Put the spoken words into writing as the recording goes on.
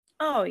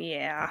Oh,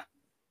 yeah.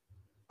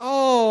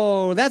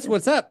 Oh, that's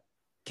what's up.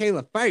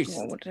 Kayla first.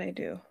 Well, what did I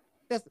do?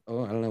 I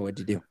don't know what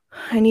to do.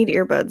 I need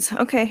earbuds.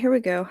 Okay, here we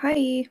go.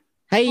 Hi.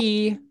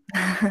 Hey,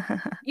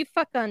 You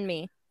fuck on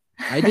me.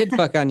 I did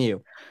fuck on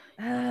you.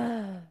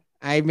 Well,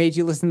 I made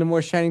you listen to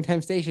more Shining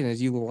Time Station as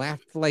you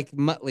laughed like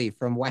Muttley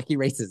from Wacky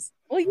Races.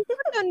 you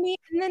fucked on me,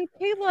 and then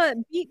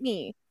Kayla beat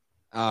me.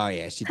 Oh,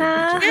 yeah, she did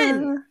beat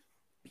you.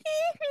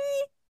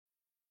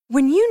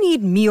 When you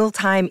need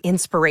mealtime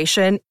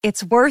inspiration,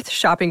 it's worth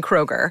shopping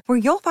Kroger, where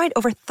you'll find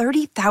over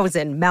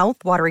 30,000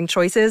 mouthwatering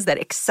choices that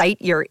excite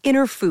your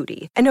inner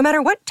foodie. And no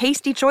matter what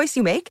tasty choice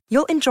you make,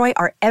 you'll enjoy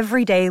our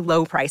everyday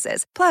low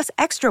prices, plus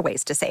extra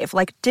ways to save,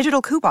 like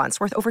digital coupons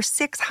worth over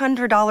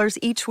 $600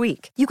 each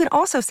week. You can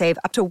also save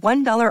up to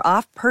 $1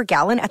 off per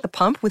gallon at the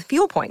pump with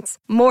fuel points.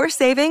 More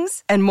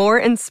savings and more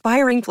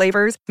inspiring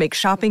flavors make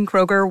shopping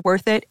Kroger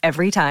worth it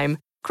every time.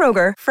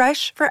 Kroger,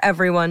 fresh for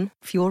everyone.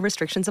 Fuel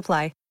restrictions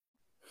apply.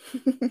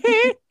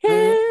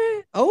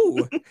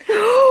 Oh,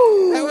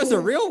 that was a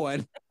real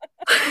one.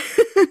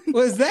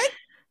 Was that?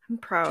 I'm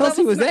proud.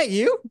 Kelsey, was that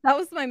you? That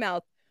was my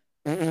mouth.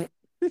 Oh,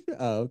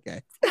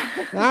 okay.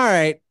 All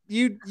right.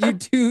 You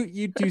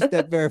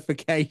two-step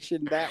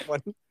verification, that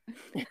one.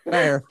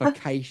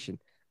 Verification.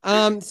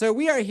 So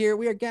we are here.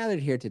 We are gathered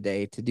here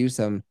today to do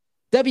some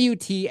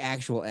WT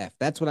actual F.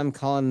 That's what I'm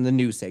calling the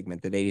news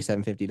segment that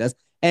 8750 does.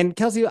 And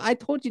Kelsey, I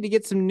told you to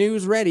get some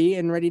news ready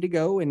to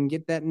go and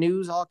get that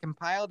news all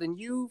compiled, and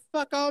you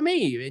fuck on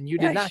me, and you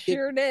did not get.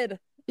 Sure did.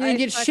 You didn't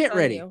get shit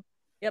ready. You.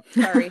 Yep,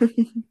 sorry.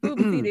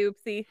 Oopsie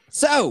doopsie.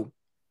 So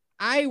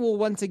I will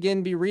once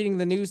again be reading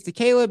the news to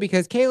Kayla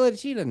because Kayla,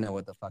 she doesn't know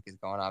what the fuck is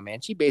going on,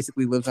 man. She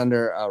basically lives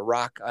under a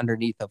rock,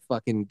 underneath a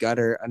fucking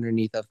gutter,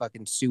 underneath a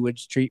fucking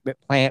sewage treatment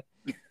plant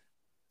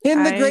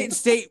in the great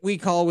state we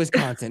call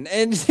Wisconsin.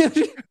 And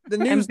the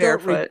news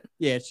barefoot.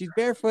 Yeah, she's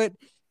barefoot.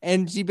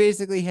 And she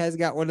basically has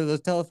got one of those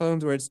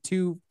telephones where it's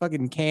two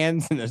fucking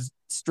cans and a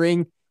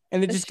string,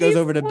 and it just goes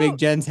over to Big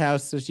Jen's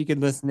house so she can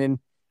listen in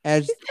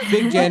as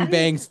Big Jen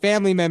bangs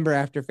family member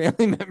after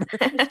family member.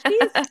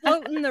 She's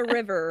floating the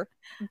river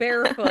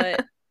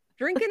barefoot,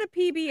 drinking a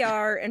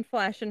PBR and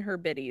flashing her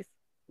biddies.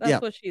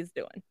 That's what she's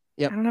doing.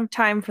 Yep. I don't have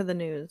time for the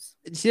news.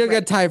 She don't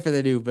got time for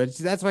the news, but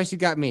that's why she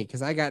got me,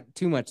 because I got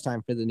too much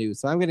time for the news.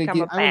 So I'm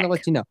gonna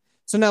let you know.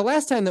 So now,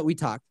 last time that we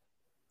talked,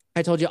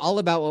 I told you all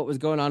about what was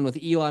going on with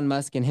Elon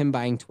Musk and him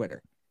buying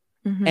Twitter.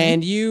 Mm-hmm.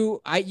 And you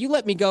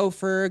let me go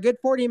for a good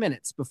 40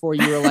 minutes before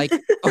you were like,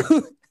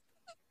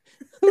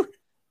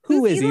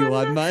 who is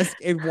Elon Musk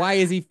and why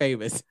is he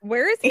famous?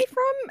 Where is he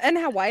from? And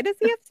why does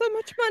he have so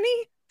much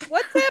money?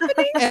 What's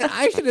happening? And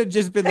I should have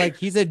just been like,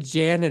 he's a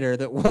janitor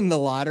that won the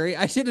lottery.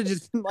 I should have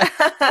just been like,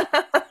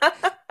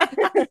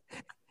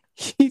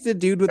 he's a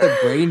dude with a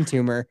brain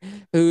tumor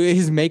who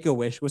his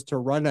make-a-wish was to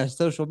run a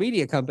social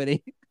media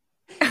company.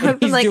 I've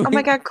been like, oh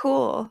my God,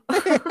 cool.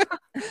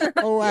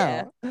 Oh,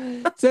 wow.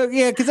 Yeah. So,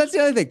 yeah, because that's the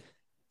other thing.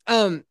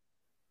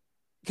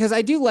 Because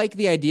I do like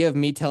the idea of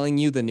me telling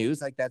you the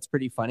news. Like, that's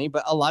pretty funny.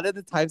 But a lot of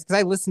the times, because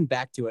I listen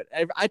back to it,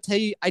 I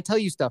tell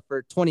you stuff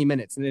for 20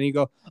 minutes, and then you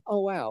go,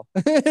 oh, wow.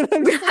 All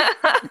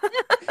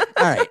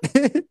right.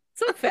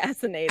 So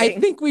fascinating. I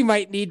think we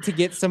might need to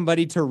get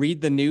somebody to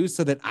read the news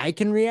so that I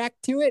can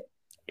react to it.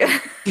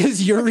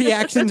 Because your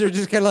reactions are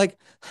just kind of like,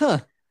 huh.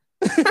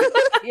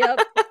 Yep.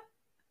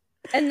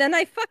 And then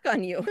I fuck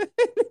on you.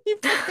 You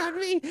fuck on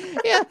me.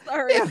 Yeah.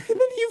 Sorry. Yeah. And then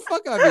you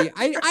fuck on me.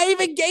 I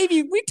even gave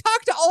you. We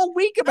talked all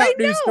week about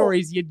news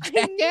stories, you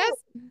jackass.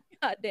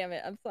 God damn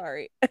it. I'm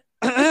sorry.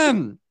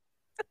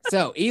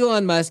 So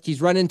Elon Musk,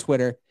 he's running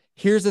Twitter.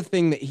 Here's the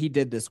thing that he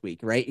did this week,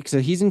 right? So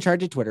he's in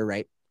charge of Twitter,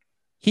 right?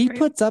 He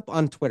puts up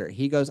on Twitter.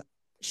 He goes,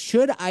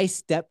 should I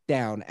step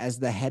down as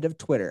the head of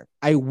Twitter,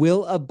 I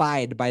will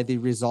abide by the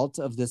results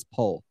of this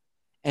poll.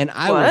 And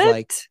I was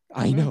like,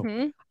 I know.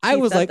 Mm-hmm. I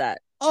was like, that.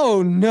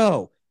 Oh,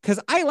 no, because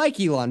I like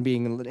Elon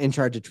being in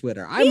charge of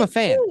Twitter. I'm a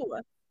fan. Too.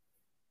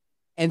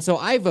 And so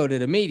I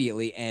voted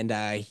immediately, and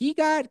he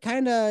got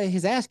kind of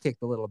his ass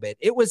kicked a little bit.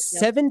 It was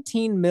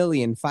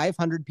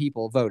 17,500,000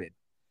 people voted.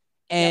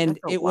 And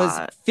it was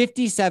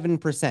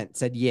 57%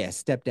 said, yes,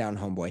 step down,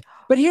 homeboy.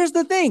 But here's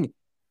the thing.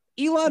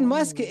 Elon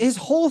Musk, his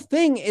whole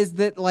thing is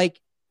that, like,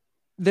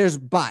 there's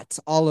bots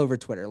all over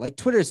Twitter. Like,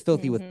 Twitter is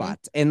filthy with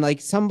bots. And, like,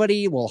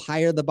 somebody will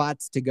hire the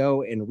bots to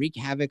go and wreak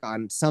havoc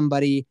on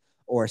somebody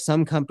or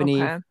some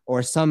company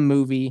or some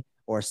movie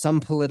or some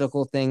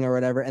political thing or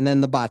whatever. And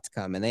then the bots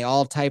come and they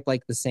all type,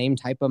 like, the same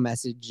type of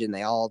message and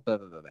they all blah,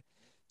 blah, blah, blah.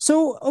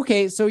 So,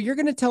 okay, so you're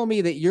going to tell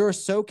me that you're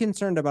so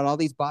concerned about all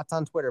these bots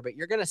on Twitter, but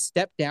you're going to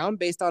step down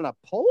based on a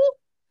poll?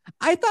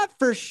 I thought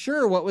for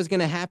sure what was going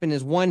to happen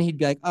is, one, he'd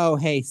be like, oh,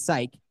 hey,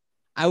 psych.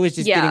 I was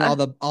just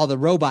getting all the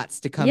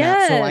robots to come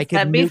out so I could.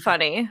 That'd be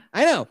funny.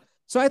 I know.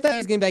 So I thought he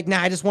was going to be like, nah,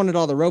 I just wanted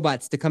all the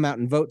robots to come out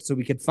and vote so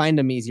we could find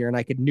them easier and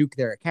I could nuke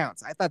their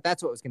accounts. I thought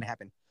that's what was going to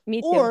happen.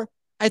 Me too. Or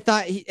I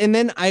thought,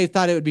 I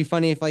thought it would be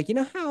funny if, like, you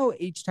know how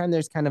each time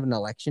there's kind of an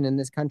election in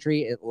this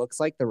country, it looks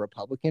like the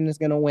Republican is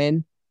going to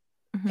win.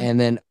 Mm-hmm. And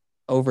then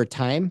over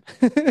time.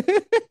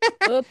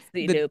 Oopsie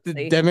The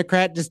doopsie.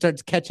 Democrat just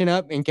starts catching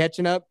up and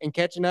catching up and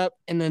catching up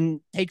and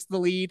then takes the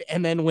lead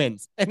and then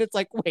wins. And it's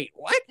like, wait,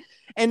 what?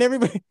 And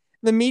everybody,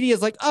 the media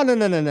is like, oh,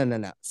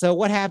 no. So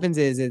what happens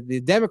is the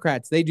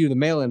Democrats, they do the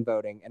mail-in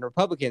voting, and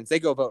Republicans, they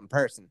go vote in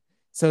person.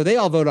 So they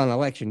all vote on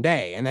election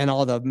day, and then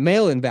all the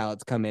mail-in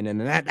ballots come in,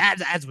 and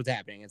that's what's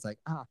happening. It's like,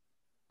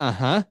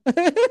 uh-huh.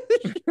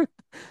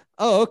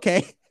 Oh,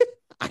 okay.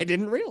 I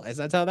didn't realize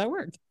that's how that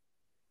worked.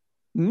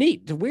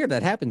 Neat. Weird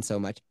that happened so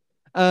much.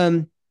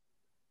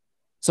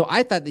 So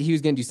I thought that he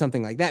was going to do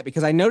something like that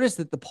because I noticed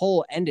that the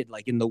poll ended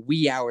like in the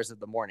wee hours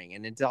of the morning,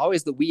 and it's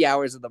always the wee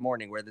hours of the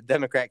morning where the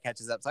Democrat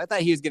catches up. So I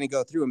thought he was going to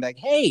go through and be like,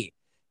 hey,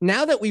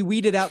 now that we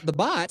weeded out the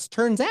bots,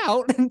 turns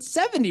out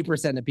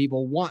 70% of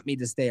people want me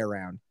to stay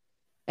around.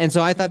 And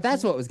so I thought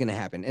that's what was going to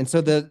happen. And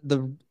so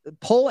the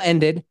poll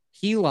ended,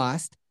 he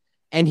lost,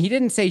 and he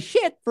didn't say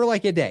shit for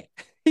like a day.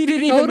 He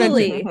didn't even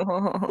Totally.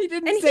 He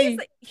didn't And say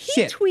he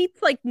shit.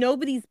 tweets like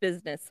nobody's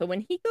business. So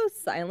when he goes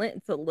silent,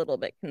 it's a little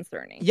bit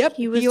concerning. Yep.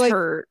 He was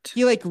hurt.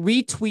 He like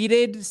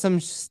retweeted some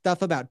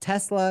stuff about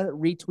Tesla,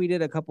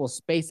 retweeted a couple of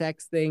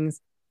SpaceX things.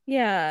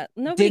 Yeah.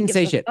 Nobody Didn't gives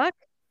say a shit. fuck.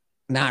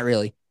 Not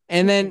really.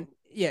 And then,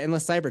 yeah,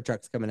 unless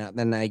Cybertruck's coming out,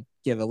 then I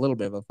give a little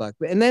bit of a fuck.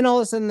 And then all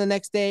of a sudden the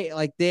next day,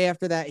 like day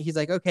after that, he's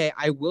like, okay,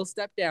 I will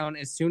step down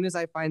as soon as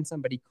I find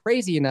somebody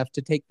crazy enough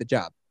to take the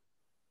job.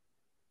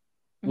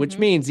 Which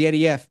means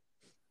Yeti F.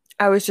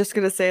 I was just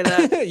going to say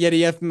that.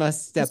 Yeti F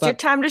must step It's up. your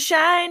time to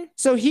shine.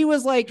 So he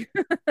was like,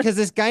 because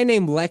this guy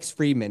named Lex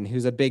Friedman,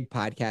 who's a big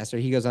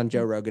podcaster, he goes on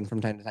Joe Rogan from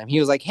time to time. He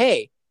was like,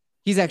 hey,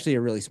 he's actually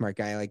a really smart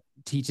guy, like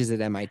teaches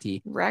at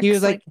MIT. Rex, he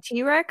was like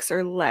T-Rex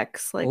or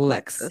Lex, like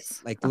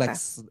Lexus? Like Okay.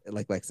 Lex,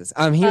 like Lexus.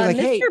 He was like, Mr.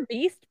 hey,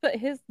 Beast put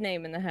his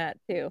name in the hat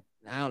too.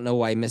 I don't know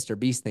why Mr.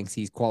 Beast thinks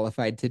he's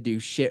qualified to do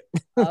shit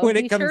Oh, when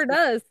he it comes sure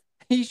does.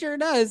 He sure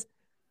does.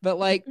 But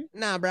like,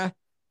 nah, bruh.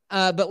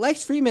 But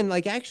Lex Friedman,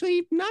 like,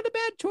 actually not a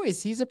bad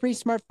choice. He's a pretty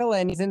smart fella,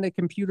 and he's into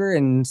computer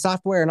and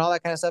software and all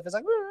that kind of stuff. It's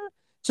like,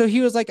 so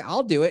he was like,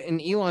 I'll do it.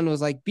 And Elon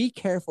was like, be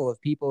careful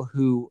of people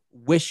who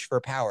wish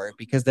for power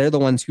because they're the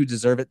ones who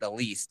deserve it the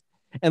least.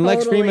 And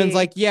Lex Friedman's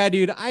like, yeah,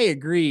 dude, I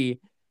agree.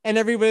 And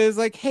everybody's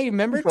like, hey,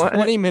 remember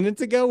 20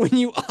 minutes ago when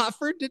you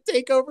offered to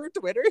take over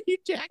Twitter, you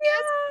jackass?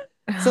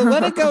 Yeah. So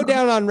let it go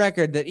down on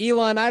record that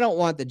Elon, I don't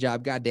want the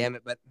job, God damn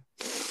it, but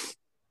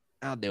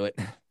I'll do it.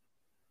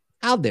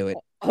 I'll do it.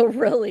 Oh,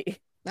 really?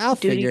 I'll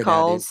figure it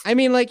out. Dude. I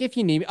mean, like, if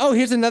you need me. Oh,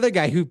 here's another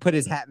guy who put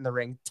his hat in the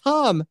ring.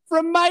 Tom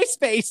from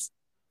MySpace.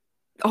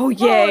 Oh,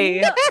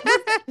 yay. Oh,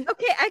 no.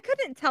 Okay, I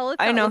couldn't tell if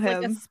that was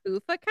him. like a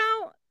spoof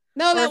account.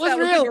 No, that was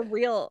real. Like a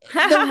real...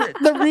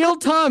 the real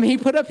Tom. He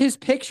put up his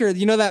picture.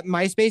 You know that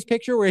MySpace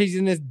picture where he's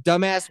in this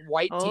dumbass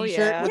white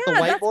T-shirt with the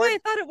whiteboard? That's why I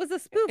thought it was a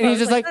spoof. And he's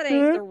just like, that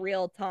ain't the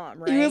real Tom,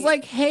 right? He was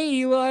like,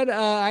 hey, Elon,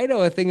 I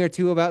know a thing or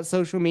two about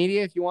social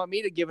media. If you want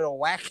me to give it a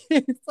whack.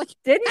 It's like,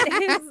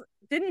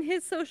 Didn't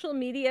his social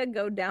media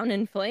go down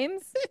in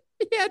flames?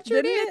 Yeah,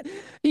 sure did.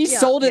 He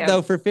sold it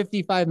though for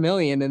 $55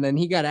 million, and then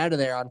he got out of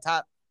there on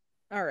top.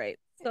 All right.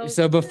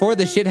 So before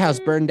the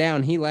shithouse burned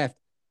down, he left.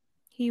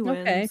 He wins.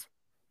 Okay.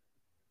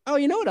 Oh,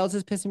 you know what else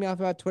is pissing me off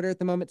about Twitter at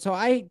the moment? So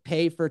I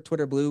pay for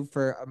Twitter Blue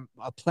for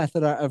a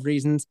plethora of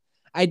reasons.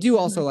 I do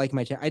also like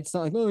my check. It's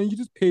not like, oh, you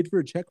just paid for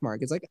a check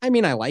mark. It's like, I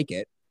mean, I like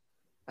it.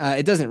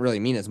 It doesn't really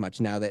mean as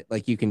much now that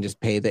like you can just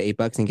pay the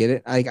 $8 and get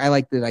it. I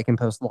like that I can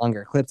post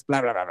longer clips,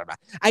 blah, blah, blah, blah, blah.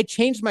 I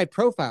changed my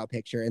profile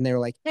picture and they were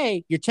like,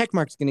 hey, your check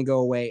mark's going to go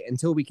away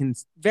until we can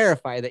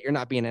verify that you're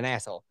not being an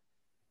asshole.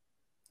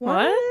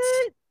 What?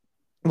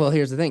 Well,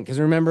 here's the thing. Because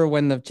remember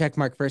when the check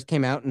mark first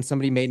came out and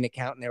somebody made an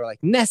account and they were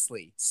like,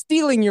 Nestle,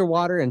 stealing your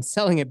water and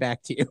selling it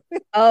back to you.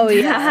 Oh,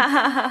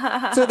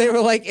 yeah. So they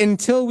were like,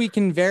 until we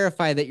can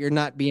verify that you're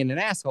not being an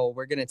asshole,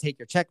 we're going to take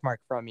your check mark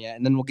from you.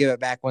 And then we'll give it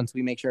back once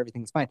we make sure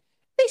everything's fine.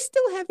 They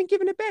still haven't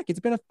given it back. It's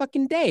been a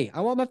fucking day.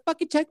 I want my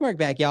fucking check mark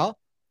back, y'all.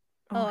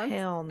 Oh,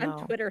 hell no.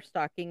 I'm Twitter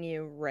stalking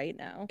you right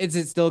now. Is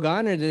it still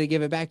gone or did they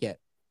give it back yet?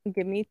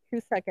 Give me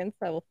 2 seconds.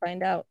 I will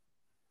find out.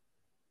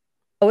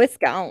 Oh, it's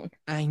gone.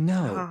 I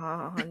know.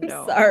 Oh,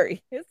 no.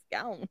 Sorry. It's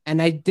gone. And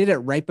I did it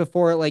right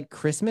before like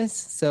Christmas.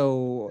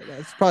 So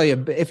that's probably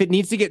if it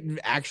needs to get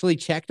actually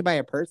checked by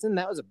a person,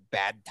 that was a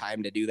bad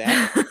time to do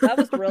that. That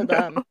was real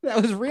dumb.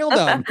 That was real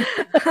dumb.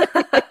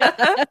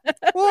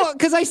 Well,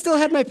 because I still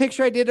had my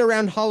picture I did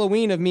around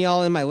Halloween of me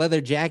all in my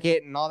leather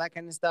jacket and all that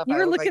kind of stuff. You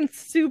were looking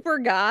super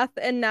goth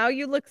and now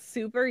you look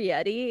super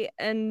Yeti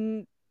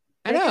and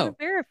I know.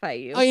 Verify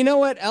you. Oh, you know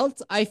what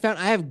else I found?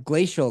 I have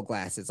glacial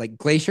glasses, like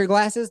glacier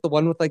glasses, the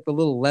one with like the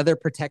little leather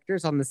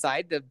protectors on the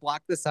side to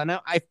block the sun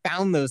out. I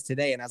found those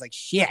today and I was like,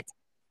 shit,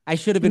 I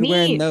should have been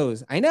wearing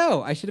those. I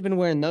know. I should have been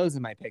wearing those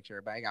in my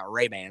picture, but I got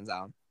Ray-Bans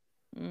on.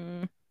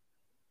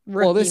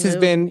 Well, this has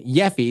been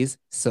Yeffy's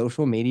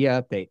social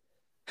media update.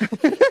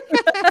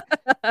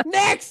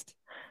 Next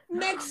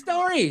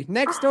story.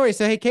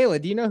 So, hey,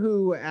 Kayla, do you know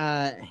who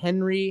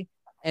Henry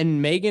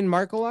and Meghan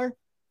Markle are?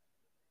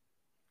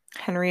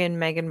 Henry and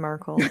Meghan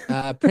Markle.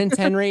 Prince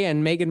Henry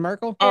and Meghan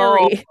Markle?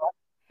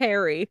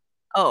 Harry.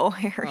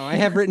 Harry. Oh, I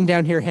have written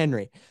down here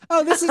Henry.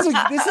 Oh, this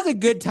is a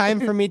good time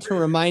for me to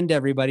remind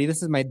everybody.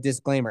 This is my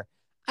disclaimer.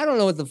 I don't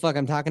know what the fuck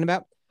I'm talking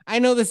about. I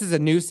know this is a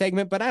news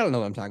segment, but I don't know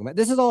what I'm talking about.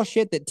 This is all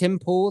shit that Tim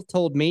Pool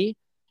told me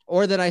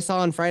or that I saw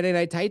on Friday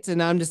Night Tights,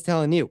 and I'm just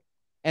telling you.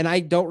 And I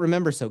don't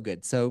remember so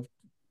good. So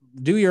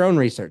do your own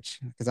research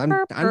because I'm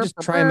just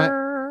trying my.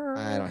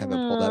 I don't have it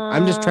pulled up.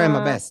 I'm just trying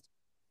my best.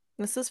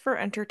 This is for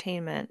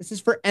entertainment. This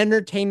is for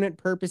entertainment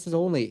purposes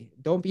only.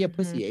 Don't be a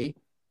pussy, eh?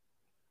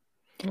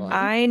 Well,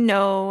 I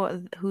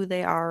know who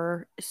they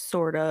are,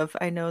 sort of.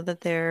 I know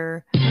that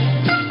they're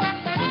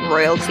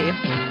royalty.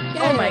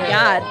 Yeah. Oh my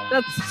god,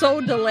 that's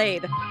so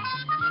delayed.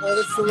 Oh,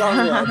 that's the wrong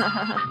one.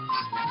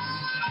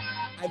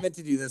 I meant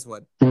to do this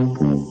one.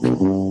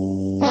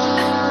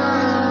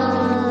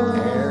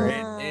 There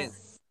it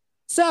is.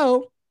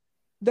 So,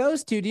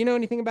 those two, do you know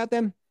anything about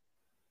them?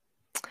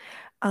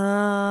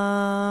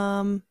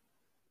 I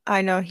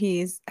know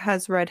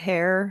has red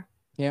hair.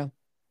 Yeah.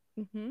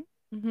 Yeah.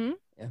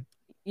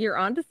 You're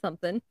onto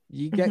something.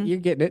 You're getting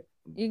it.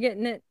 You're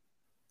getting it.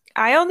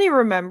 I only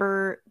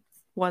remember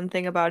one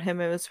thing about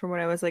him. It was from when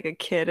I was like a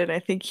kid, and I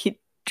think he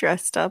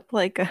dressed up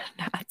like a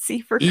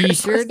Nazi for Christmas. He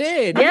sure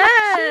did.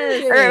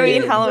 Yes. Or I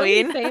mean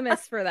Halloween. Really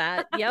famous for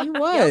that. Yep. He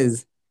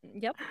was.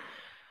 Yep.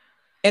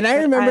 And I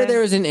remember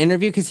there was an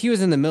interview because he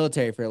was in the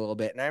military for a little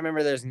bit. And I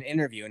remember there was an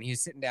interview and he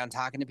was sitting down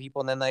talking to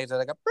people. And then they was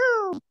like,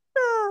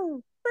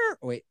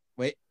 wait.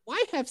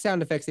 Why have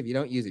sound effects if you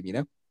don't use them, you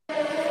know?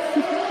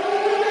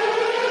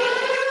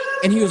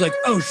 And he was like,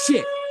 oh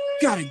shit,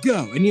 gotta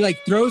go. And he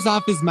like throws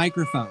off his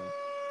microphone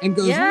and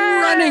goes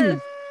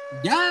running.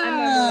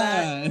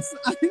 Yes.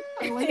 I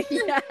like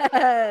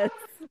yes.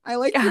 I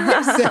like your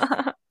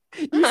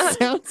you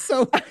sound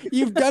so.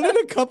 You've done it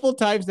a couple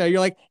times now. You're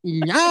like,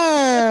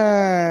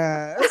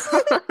 yes.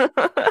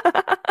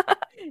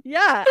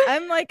 Yeah,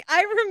 I'm like,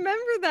 I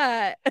remember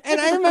that. And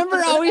I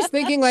remember always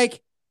thinking,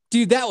 like,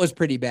 dude, that was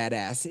pretty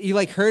badass. He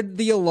like heard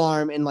the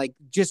alarm and like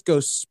just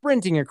goes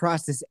sprinting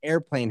across this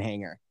airplane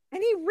hangar.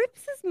 And he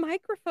rips his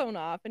microphone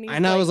off.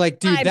 And I was like,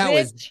 dude, that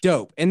was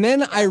dope. And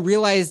then I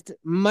realized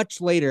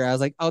much later, I was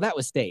like, oh, that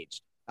was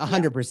staged.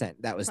 100%.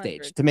 That was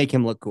staged to make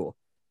him look cool.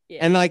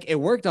 Yeah. And like it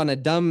worked on a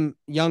dumb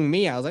young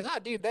me. I was like, oh,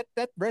 dude, that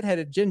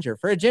redheaded ginger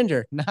for a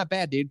ginger, not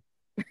bad, dude.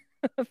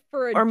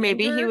 Or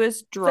maybe he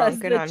was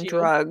drunk and on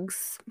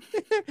drugs.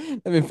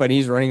 That'd been funny.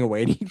 He's running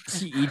away and he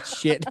eats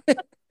shit.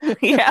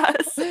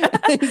 Yes.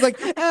 He's like,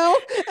 ow,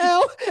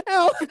 ow,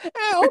 ow,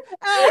 ow,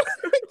 ow,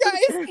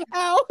 guys,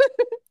 ow.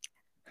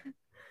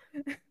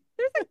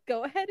 There's a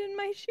go ahead in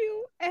my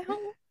shoe.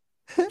 Ow.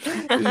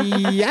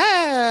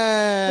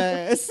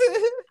 Yes.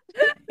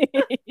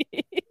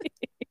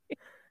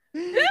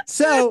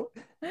 So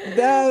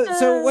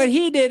what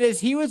he did is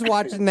he was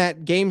watching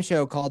that game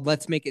show called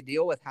Let's Make a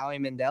Deal with Howie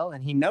Mandel,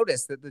 and he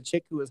noticed that the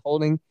chick who was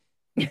holding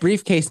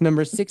briefcase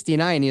number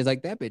 69, he was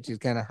like, that bitch is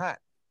kind of hot.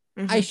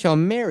 I shall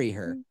marry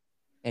her.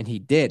 And he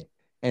did.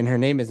 And her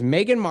name is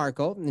Meghan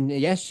Markle. And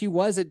yes, she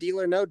was a Deal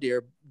or No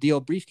Deal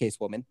briefcase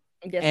woman.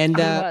 Yes, and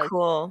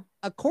cool.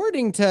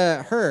 According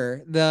to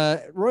her,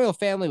 the royal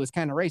family was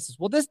kind of racist.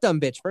 Well, this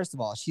dumb bitch, first of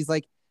all, she's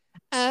like,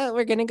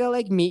 we're gonna go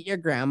like meet your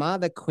grandma,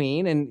 the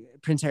queen. And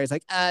Prince Harry's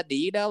like, do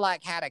you know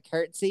like how to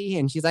curtsy?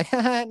 And she's like,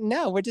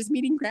 no, we're just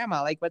meeting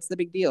grandma. Like, what's the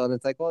big deal? And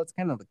it's like, well, it's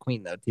kind of the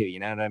queen though too. You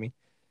know what I mean?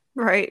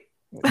 Right.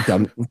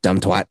 Dumb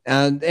twat.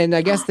 And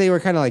I guess they were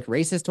kind of like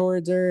racist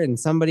towards her. And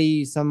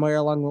somebody somewhere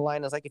along the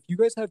line was like, if you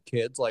guys have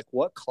kids, like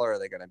what color are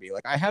they gonna be?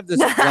 Like, I have this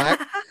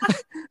black.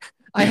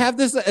 I have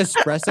this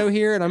espresso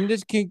here, and I'm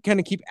just kind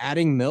of keep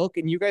adding milk,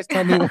 and you guys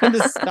tell me when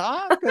to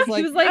stop. Like,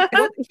 he was like,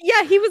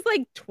 yeah, he was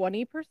like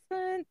 20%,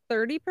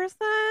 30%,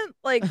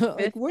 like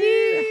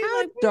 50.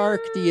 How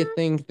dark do you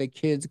think the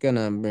kid's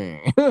gonna be?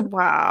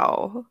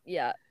 Wow.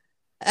 Yeah.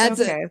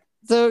 That's okay.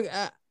 So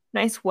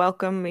nice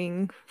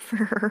welcoming for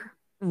her.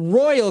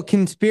 Royal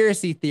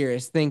conspiracy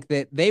theorists think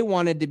that they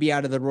wanted to be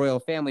out of the royal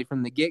family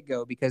from the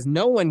get-go because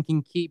no one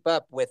can keep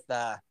up with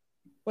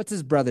what's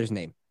his brother's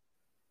name?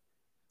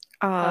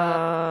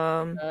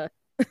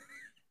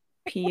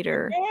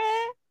 Peter.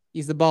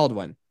 He's the bald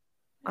one.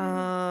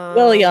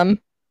 William.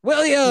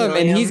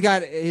 And he's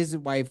got his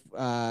wife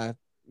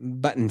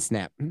Button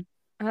Snap.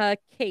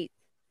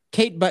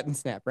 Kate Button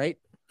Snap, right?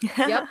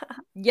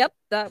 Yep,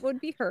 that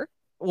would be her.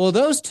 Well,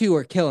 those two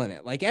are killing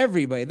it. Like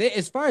everybody,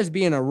 as far as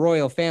being a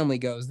royal family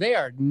goes, they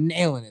are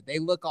nailing it. They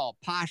look all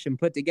posh and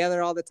put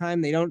together all the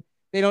time. They don't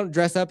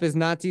dress up as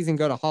Nazis and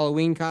go to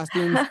Halloween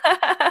costumes.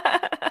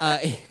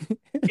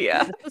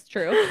 Yeah, that's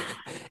true.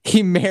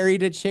 He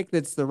married a chick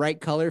that's the right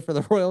color for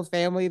the royal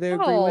family to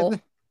agree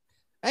with.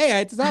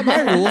 Hey, it's not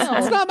my rules. No.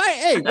 It's not my.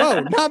 Hey,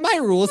 whoa, not my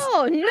rules.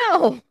 Oh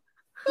no.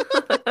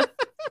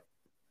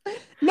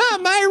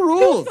 Not my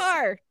rules. Too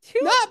far.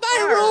 Not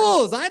my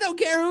rules. I don't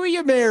care who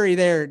you marry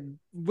there,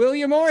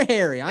 William or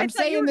Harry. I'm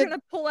saying you were gonna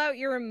pull out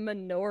your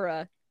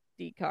menorah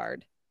D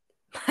card.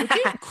 Would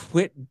you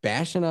quit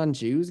bashing on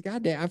Jews?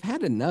 Goddamn, I've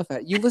had enough.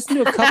 You listen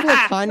to a couple of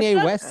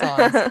Kanye West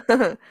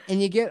songs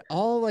and you get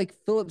all like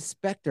Philip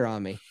Spector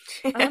on me.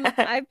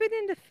 I've been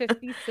into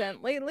 50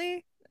 Cent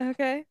lately.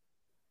 Okay.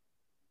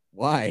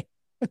 Why?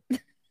 I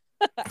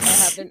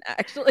haven't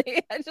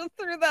actually. I just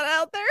threw that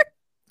out there.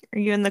 Are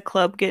you in the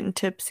club getting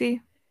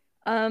tipsy?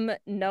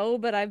 No,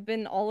 but I've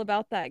been all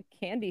about that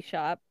candy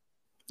shop.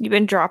 You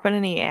been dropping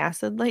any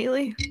acid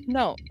lately?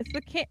 No, it's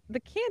the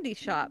candy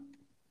shop.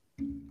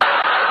 Take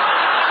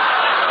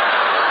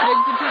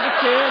you to the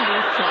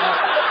candy shop.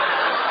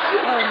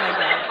 Oh my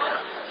god.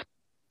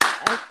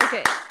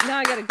 Okay, now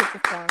I gotta get the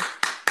song.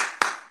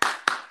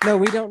 No,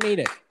 we don't need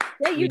it.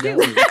 Yeah, you do.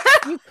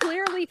 You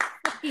clearly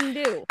fucking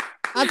do.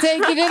 I'll take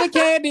you to the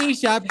candy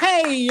shop.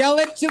 Hey, I'll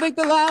let you lick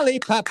the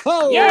lollipop.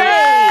 Oh,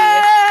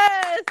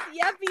 yes!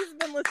 Yep, he's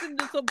been listening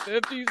to some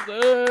 50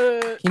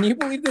 Cent. Can you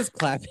believe this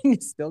clapping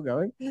is still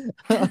going?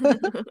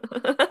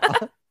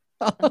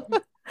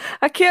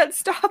 I can't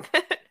stop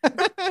it.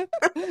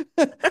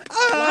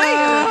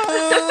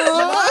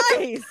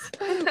 Lies!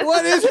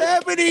 What is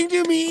happening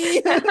to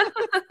me?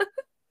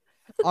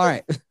 All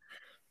right.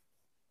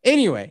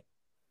 Anyway,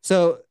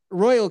 so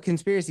royal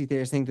conspiracy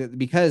theorists think that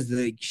because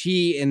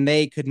she and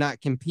they could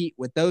not compete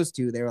with those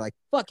two, they were like,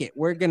 fuck it,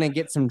 we're going to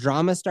get some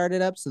drama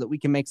started up so that we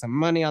can make some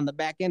money on the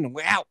back end and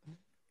we're out.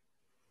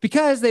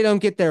 Because they don't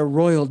get their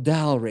royal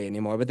dowry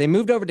anymore, but they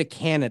moved over to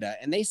Canada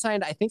and they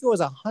signed, I think it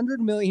was $100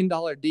 million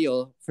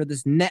deal for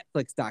this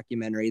Netflix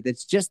documentary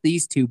that's just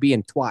these two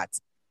being twats.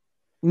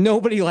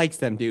 Nobody likes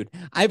them, dude.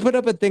 I put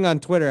up a thing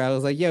on Twitter. I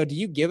was like, yo, do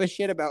you give a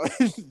shit about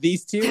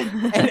these two?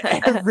 And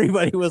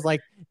everybody was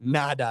like,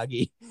 nah,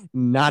 doggy,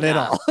 not at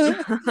all.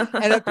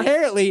 And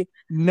apparently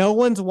no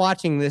one's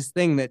watching this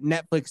thing that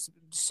Netflix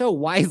so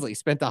wisely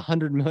spent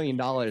 $100 million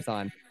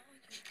on.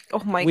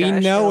 Oh my gosh. We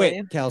know really?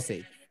 it,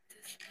 Kelsey.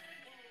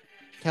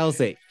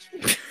 Kelsey.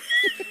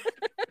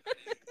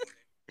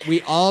 We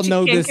all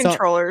know She this can't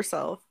control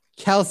herself.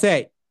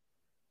 Kelsey.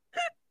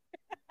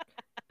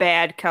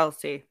 Bad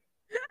Kelsey.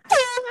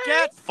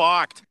 Get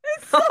fucked.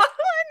 It's so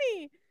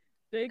funny.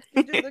 Take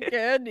me to the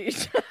candy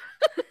shop.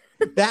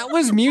 That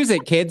was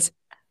music, kids.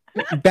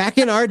 Back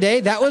in our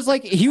day, that was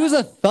like, he was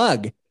a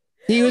thug.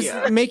 He was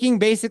making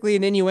basically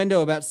an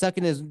innuendo about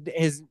sucking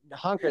his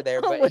honker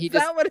there, but he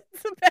just... Is that what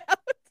it's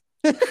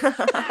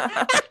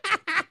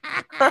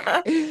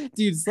about?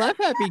 Dude, Slap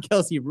Happy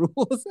Kelsey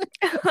rules.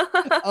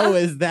 Oh,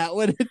 is that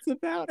what it's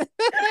about?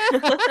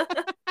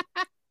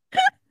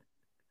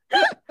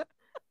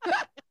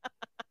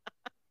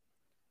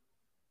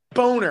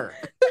 Boner.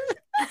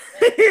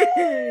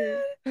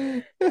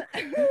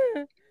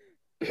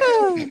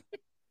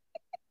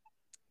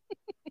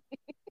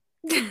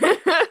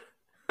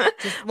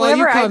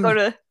 Whenever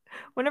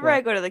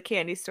I go to the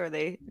candy store,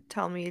 they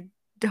tell me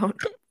don't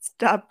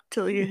stop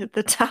till you hit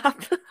the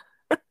top.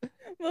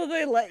 Will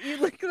they let you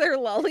lick their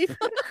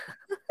lollipop?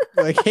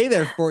 Like, hey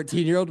there,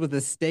 14-year-old with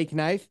a steak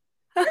knife.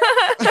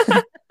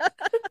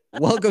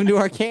 Welcome to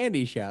our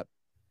candy shop.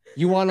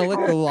 You want to lick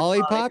the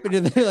lollipop?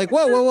 And they're like,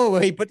 whoa,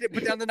 wait, put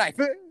down the knife.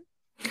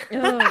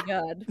 Oh,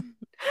 God.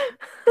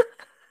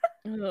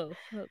 Oh,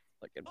 that's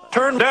fucking funny.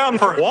 Turn down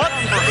for what?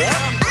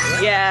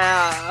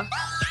 Yeah.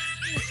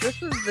 This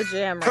is the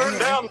jam right Turn here.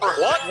 down for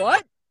what?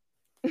 What?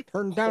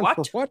 Turn down What?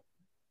 for what?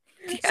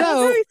 I'm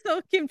So, really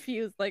so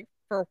confused. Like,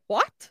 for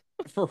what?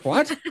 for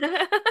what?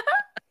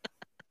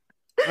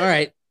 All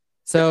right.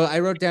 So I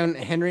wrote down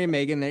Henry and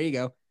Meghan. There you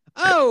go.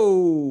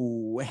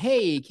 Oh,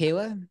 hey,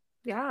 Kayla.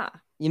 Yeah.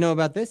 You know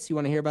about this? You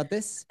want to hear about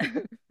this?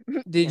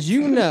 Did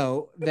you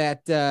know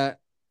that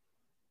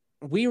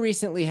we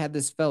recently had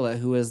this fella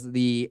who was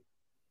the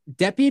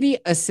Deputy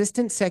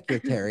Assistant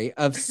Secretary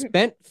of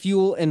Spent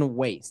Fuel and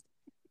Waste?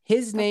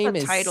 His name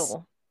is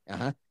title.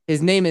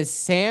 His name is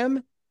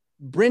Sam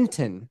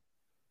Brinton.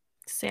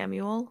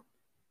 Samuel.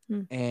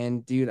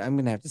 And dude, I'm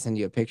gonna have to send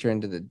you a picture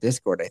into the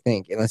Discord, I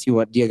think. Unless you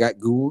want, do you got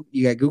Google?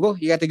 You got Google?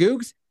 You got the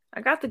Googs? I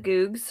got the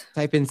Googs.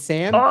 Type in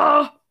Sam.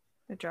 Oh,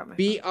 I dropped my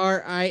Brinton.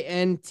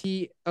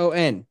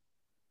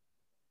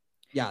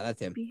 Yeah,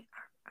 that's him.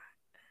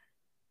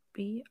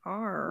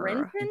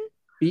 Renton?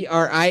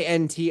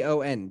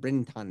 Brinton.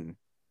 Brinton.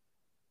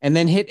 And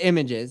then hit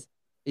images.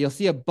 You'll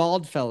see a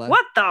bald fella.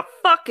 What the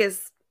fuck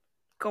is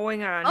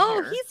going on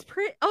Oh, here? he's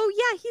pretty. Oh,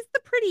 yeah, he's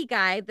the pretty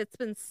guy that's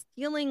been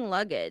stealing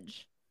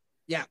luggage.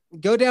 Yeah,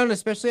 go down.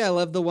 Especially, I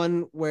love the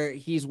one where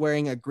he's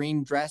wearing a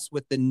green dress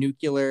with the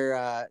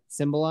nuclear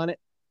symbol on it.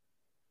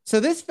 So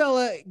this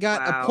fella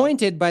got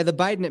appointed by the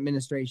Biden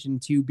administration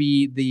to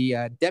be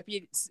the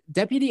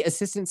deputy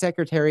assistant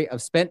secretary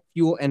of spent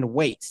fuel and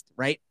waste,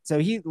 right? So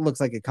he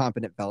looks like a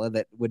competent fella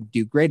that would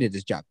do great at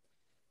his job.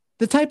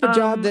 The type of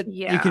job that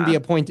you can be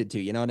appointed to,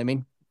 you know what I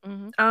mean?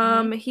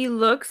 Mm-hmm. He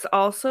looks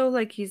also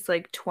like he's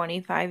like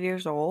 25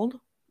 years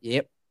old.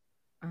 Yep.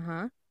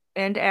 Uh-huh.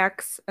 And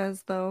acts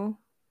as though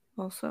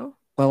also.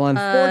 Well,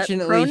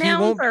 unfortunately, pronouns he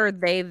won't. Are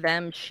they,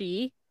 them,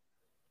 she?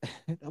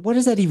 What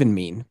does that even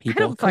mean,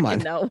 people? I don't Come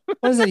fucking on. know.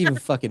 What does that even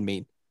fucking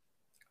mean?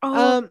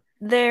 Oh,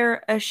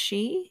 they're a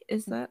she?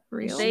 Is that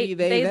real? She,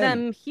 They,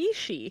 them. them, he,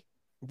 she.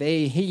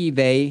 They, he,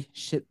 they,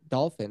 shit,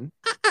 dolphin.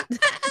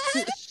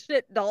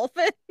 Shit,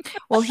 dolphin.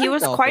 Well, he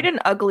was Dolphin. quite an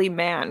ugly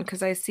man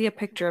because I see a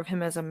picture of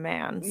him as a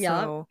man.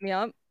 So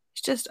Yep.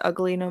 He's just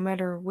ugly no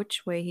matter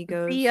which way he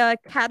goes. The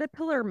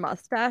caterpillar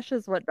mustache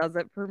is what does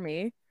it for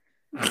me.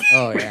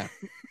 Oh, yeah.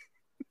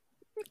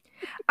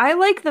 I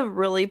like the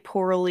really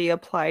poorly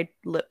applied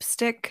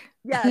lipstick.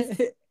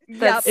 Yes.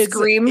 That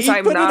screams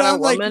I'm not a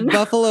woman. Like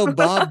Buffalo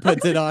Bob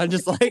puts it on,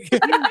 just like,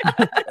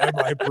 am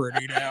I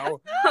pretty now?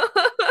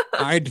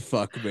 I'd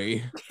fuck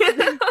me. He's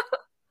not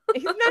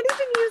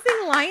even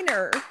using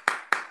liner.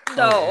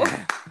 No.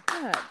 Okay.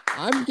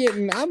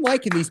 I'm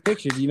liking these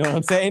pictures, you know what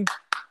I'm saying?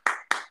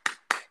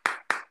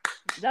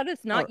 That is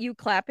not you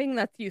clapping,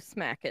 that's you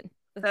smacking.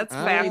 That's a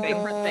fapping.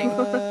 different thing.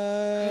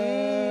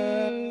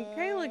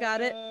 Kayla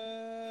got it.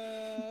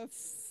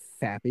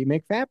 Fappy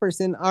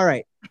McFapperson. All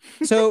right.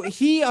 So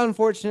he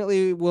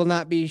unfortunately will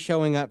not be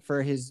showing up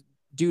for his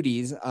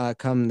duties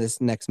come this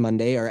next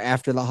Monday or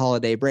after the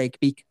holiday break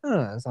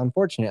because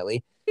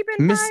unfortunately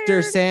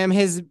Mr. Sam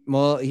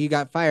he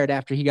got fired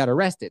after he got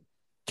arrested.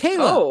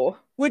 Kayla,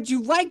 would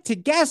you like to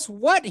guess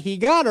what he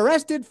got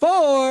arrested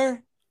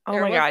for? Oh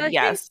my God,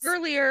 yes.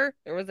 Earlier,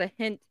 there was a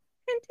hint.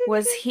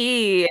 Was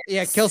he?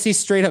 Yeah, Kelsey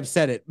straight up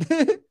said it.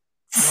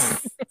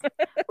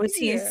 Was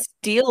he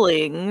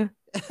stealing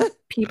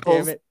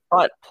people's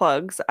butt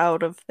plugs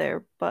out of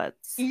their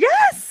butts?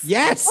 Yes!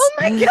 Yes! Oh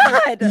my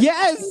God!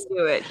 Yes!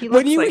 Do it.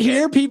 When you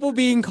hear people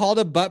being called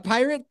a butt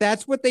pirate,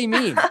 that's what they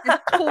mean.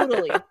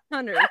 Totally.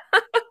 100.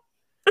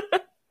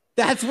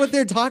 That's what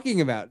they're talking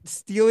about.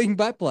 Stealing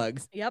butt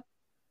plugs. Yep.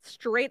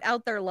 Straight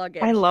out their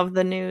luggage. I love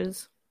the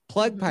news.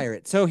 Plug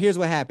pirate. So here's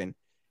what happened.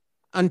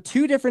 On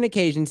 2 different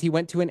occasions, he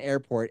went to an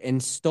airport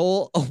and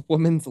stole a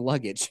woman's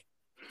luggage.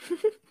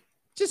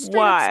 Just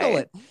straight up stole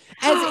it.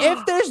 As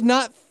if there's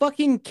not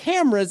fucking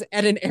cameras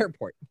at an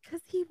airport.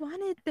 Because he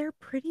wanted their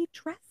pretty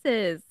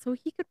dresses so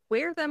he could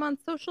wear them on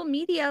social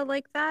media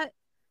like that.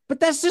 But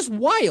that's just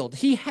wild.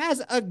 He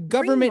has a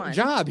government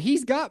job.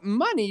 He's got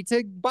money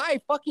to buy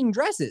fucking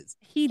dresses.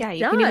 You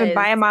can even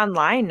buy them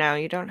online now.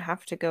 You don't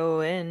have to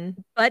go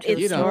in. But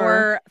it's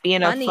more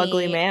being a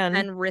fugly man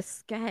and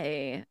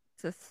risque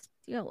to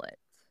steal it.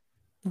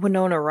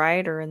 Winona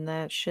Ryder and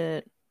that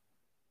shit.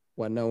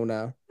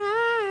 Winona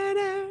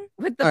Ryder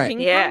with the ping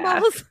pong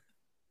balls.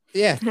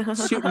 Yeah,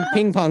 shooting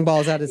ping pong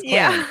balls out his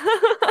clam.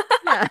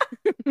 Yeah.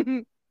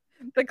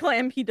 The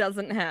clam he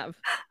doesn't have.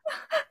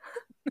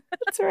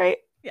 That's right.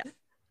 Yeah.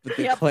 But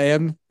the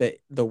clam that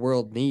the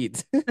world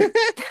needs.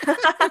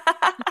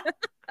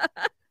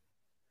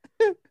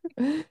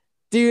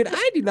 Dude,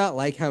 I do not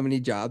like how many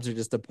jobs are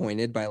just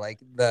appointed by like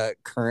the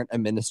current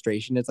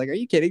administration. It's like, are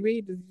you kidding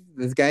me?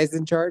 This guy's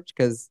in charge?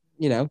 Because,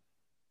 Yeah,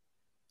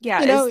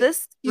 is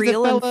this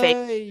real and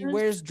fake? He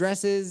wears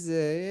dresses.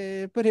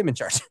 Put him in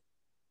charge.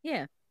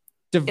 Yeah.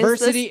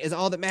 Diversity is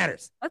all that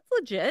matters. That's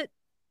legit.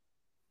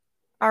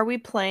 Are we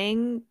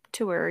playing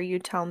to where you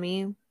tell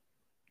me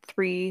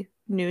 3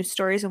 news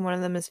stories and one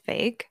of them is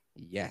fake?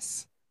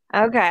 Yes.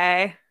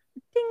 Okay.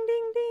 Ding,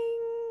 ding, ding.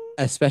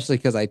 Especially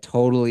because I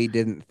totally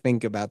didn't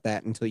think about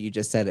that until you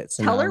just said it.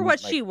 So tell her what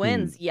she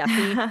wins,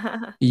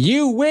 yuppie.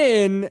 You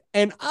win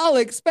an all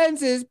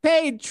expenses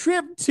paid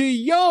trip to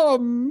your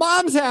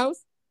mom's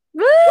house.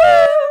 Woo!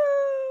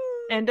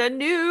 And a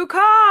new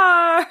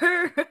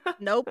car.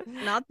 Nope,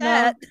 not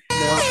that.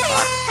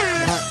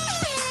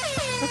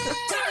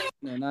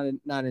 No,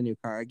 not a new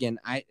car. Again,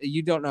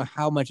 you don't know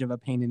how much of a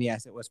pain in the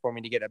ass it was for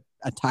me to get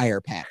a tire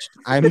patched.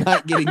 I'm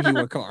not getting you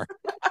a car.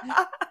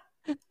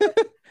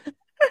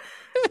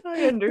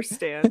 I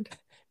understand.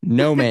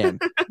 No, man.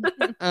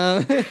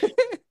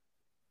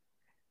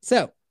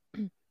 So,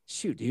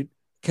 shoot, dude.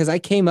 Because I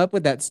came up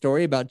with that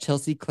story about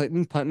Chelsea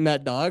Clinton punting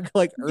that dog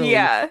like early.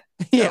 Yeah,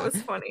 that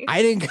was funny.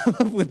 I didn't come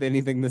up with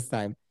anything this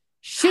time.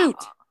 Shoot.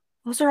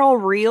 Those are all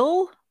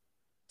real?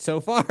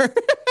 So far.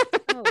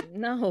 Oh,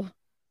 no.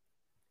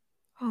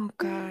 Oh,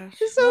 gosh.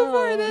 So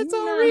far, that's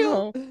all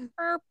real.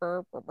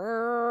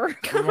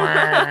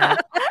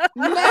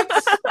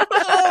 Next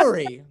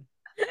story.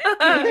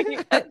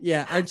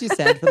 Yeah, aren't you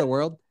sad for the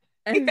world?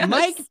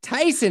 Mike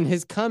Tyson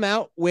has come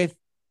out with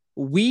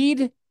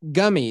weed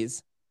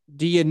gummies.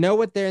 Do you know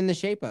what they're in the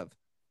shape of?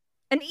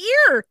 An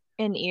ear.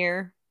 An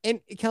ear. And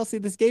Kelsey,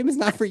 this game is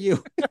not for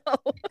you. No.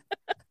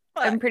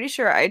 I'm pretty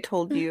sure I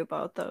told you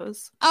about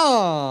those.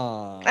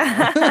 Oh. Come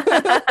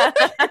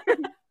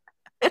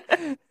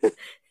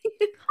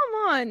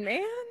on,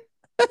 man.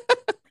 Hey,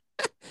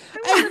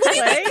 what do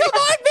you mean, come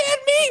on, man,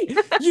 me?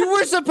 You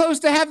were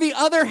supposed to have the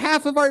other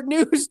half of our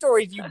news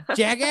stories, you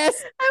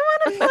jackass. I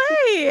want to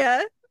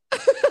play.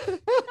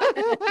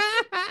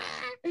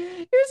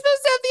 You're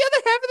supposed to have the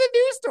other half of the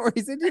news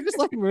stories, and you're just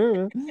like,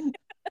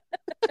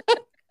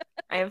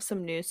 I have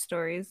some news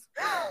stories.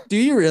 Do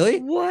you really?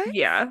 What?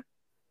 Yeah.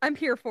 I'm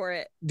here for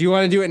it. Do you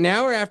want to do it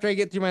now or after I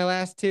get through my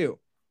last 2?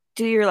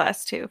 Do your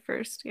last 2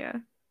 first, yeah.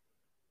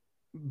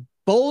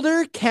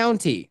 Boulder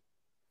County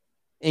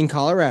in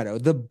Colorado,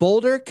 the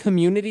Boulder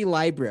Community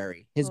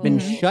Library has been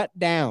shut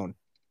down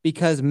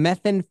because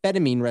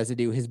methamphetamine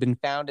residue has been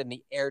found in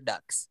the air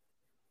ducts.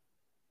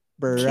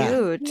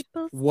 Bruh. Cute.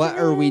 What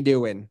are we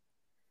doing?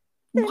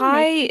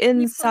 Why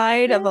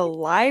inside of a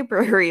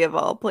library of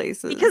all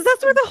places? Because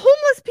that's where the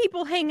homeless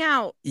people hang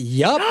out.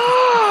 Yup.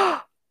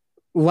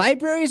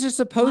 Libraries are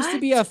supposed to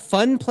be a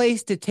fun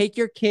place to take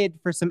your kid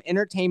for some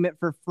entertainment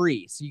for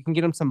free. So you can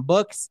get them some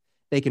books.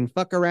 They can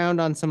fuck around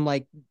on some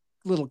like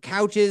little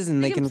couches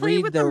and they can play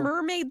read with the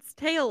Mermaid's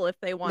Tale if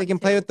they want. They can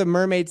play with the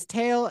Mermaid's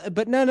Tale,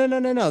 but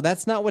no.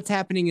 That's not what's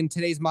happening in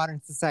today's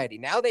modern society.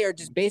 Now they are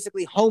just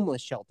basically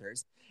homeless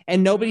shelters,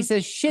 and nobody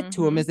says shit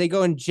to them as they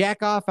go and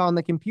jack off on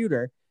the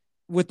computer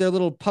with their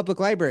little public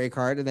library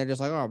card, and they're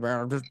just like, "Oh man,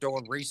 I'm just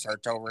doing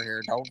research over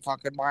here. Don't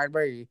fucking mind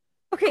me."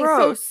 Okay,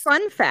 gross. So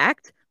fun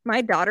fact.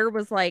 My daughter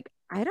was like,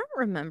 I don't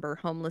remember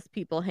homeless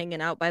people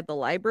hanging out by the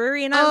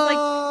library. And I was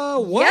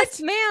like, what? Yes,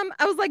 ma'am.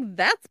 I was like,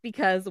 that's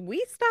because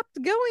we stopped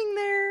going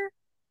there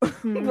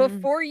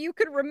before you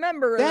could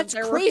remember. That's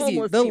that there crazy.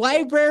 Were the people.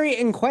 Library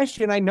in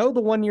question, I know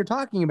the one you're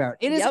talking about.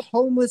 It is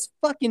homeless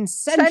fucking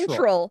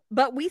central.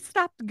 But we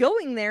stopped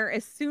going there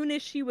as soon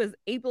as she was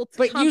able to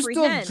But you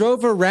still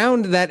drove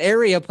around that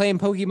area playing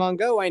Pokemon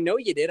Go. I know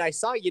you did. I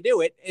saw you do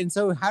it. And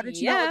so how did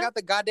you not look out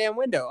the goddamn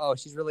window? Oh,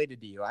 she's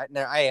related to you. I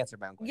answered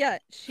my own question. Yeah,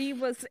 she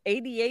was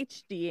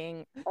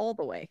ADHDing all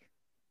the way.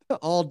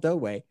 All the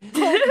way.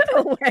 All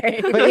the way.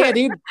 But yeah,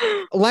 dude,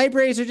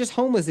 libraries are just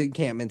homeless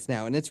encampments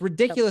now. And it's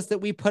ridiculous that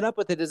we put up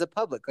with it as a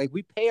public. Like,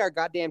 we pay our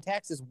goddamn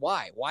taxes.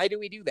 Why? Why do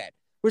we do that?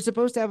 We're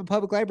supposed to have a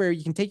public library.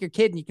 You can take your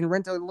kid and you can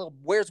rent a little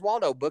Where's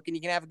Waldo book and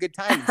you can have a good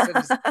time instead of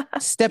just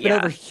stepping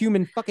over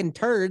human fucking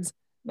turds.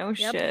 No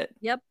shit.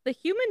 Yep. The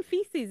human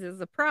feces is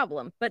a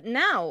problem. But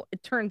now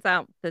it turns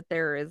out that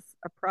there is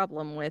a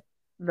problem with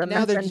the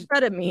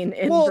methamphetamine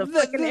in the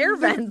fucking air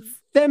vents.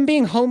 Them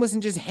being homeless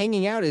and just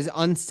hanging out is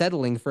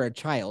unsettling for a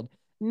child.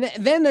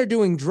 Then they're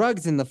doing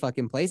drugs in the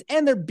fucking place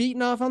and they're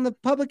beating off on the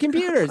public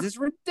computers. It's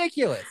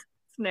ridiculous.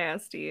 It's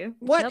nasty.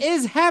 What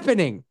is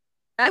happening?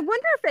 I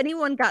wonder if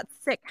anyone got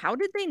sick. How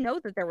did they know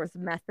that there was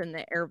meth in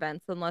the air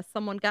vents unless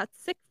someone got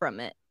sick from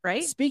it,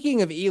 right?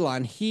 Speaking of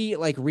Elon, he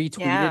like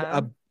retweeted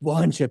a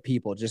bunch of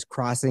people just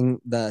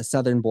crossing the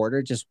southern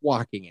border, just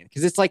walking in.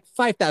 Because it's like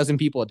 5,000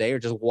 people a day are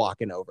just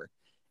walking over.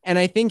 And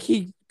I think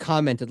he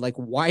commented, like,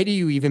 why do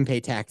you even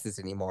pay taxes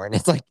anymore? And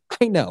it's like,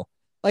 I know.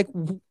 Like,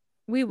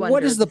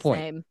 what is the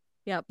point? Same.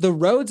 Yep. The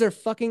roads are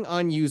fucking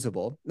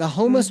unusable. The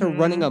homeless are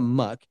running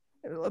amok.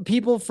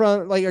 People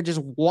from like are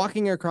just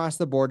walking across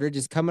the border,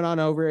 just coming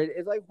on over.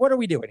 It's like, what are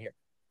we doing here?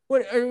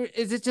 What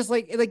is it? Just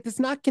like it's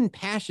not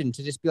compassion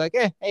to just be like,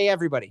 hey,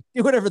 everybody,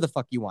 do whatever the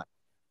fuck you want.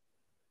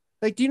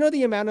 Like, do you know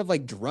the amount of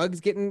like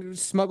drugs getting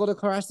smuggled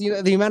across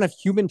the amount of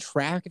human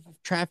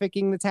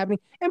trafficking that's happening?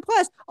 And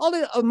plus,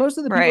 most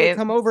of the people that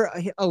come over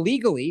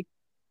illegally,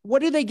 what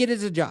do they get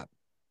as a job?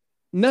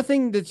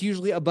 Nothing that's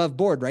usually above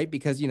board, right?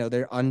 Because,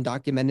 they're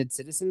undocumented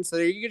citizens. So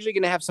they're usually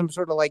going to have some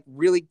sort of like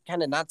really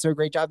kind of not so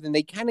great job. Then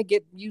they kind of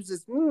get used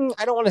as,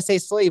 I don't want to say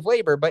slave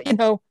labor, but,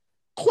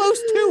 close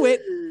to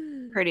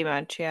it. Pretty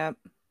much, yeah.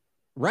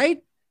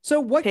 Right? So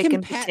what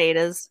picking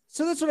potatoes?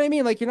 So that's what I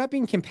mean. Like, you're not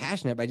being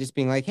compassionate by just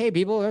being like, hey,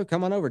 people,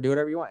 come on over, do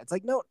whatever you want. It's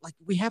like, no, like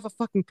we have a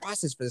fucking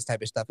process for this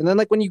type of stuff. And then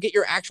like when you get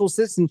your actual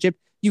citizenship,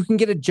 you can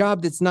get a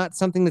job that's not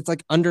something that's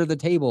like under the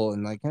table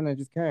and like kind of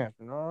just cash.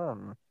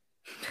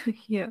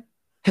 Yeah.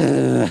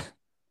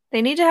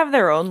 They need to have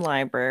their own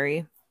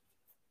library.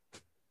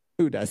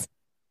 Who does?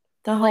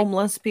 The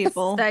homeless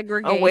people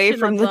away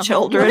from the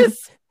children.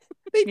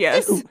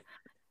 Yes. Do.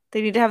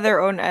 They need to have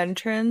their own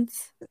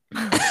entrance.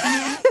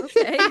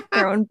 Okay.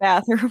 Their own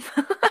bathroom.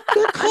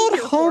 They're called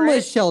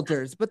homeless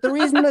shelters, but the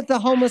reason that the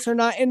homeless are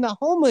not in the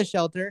homeless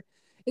shelter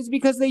is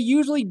because they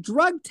usually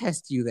drug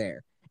test you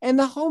there. And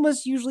the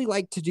homeless usually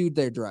like to do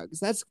their drugs.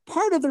 That's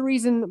part of the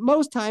reason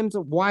most times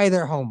why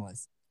they're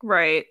homeless.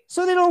 Right.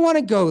 So they don't want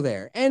to go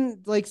there. And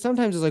like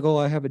sometimes it's like, oh,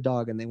 I have a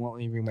dog and they won't let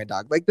me bring my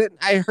dog. Like that,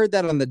 I heard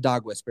that on the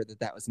Dog Whisper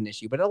that was an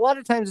issue. But a lot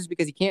of times it's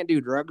because you can't do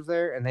drugs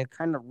there and they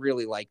kind of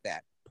really like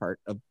that part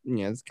of,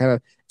 it's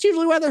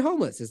usually why they're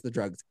homeless is the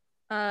drugs.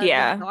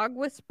 The Dog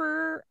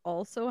Whisperer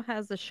also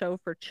has a show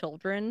for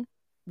children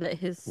that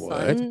his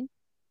son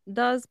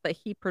does, but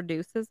he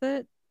produces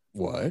it.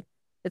 What?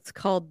 It's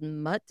called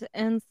Mutt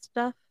and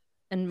Stuff,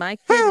 and my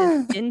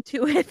kid is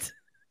into it.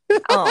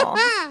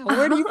 Oh,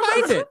 where do you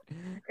find it?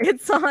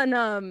 It's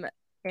on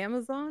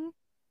Amazon.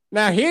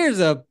 Now here's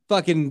a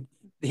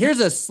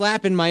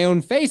slap in my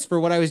own face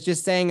for what I was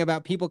just saying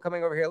about people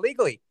coming over here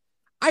illegally.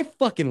 I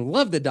fucking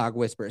love the Dog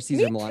Whisperer,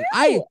 Caesar Milan.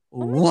 I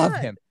love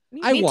him.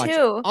 I watch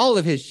all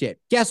of his shit.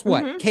 Guess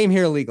what? Mm-hmm. Came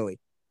here illegally.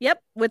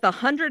 Yep, with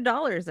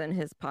 $100 in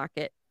his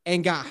pocket.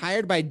 And got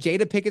hired by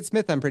Jada Pinkett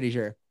Smith, I'm pretty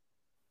sure.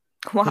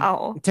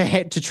 Wow.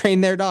 To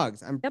train their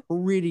dogs. I'm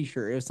pretty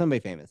sure it was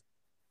somebody famous.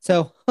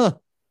 So,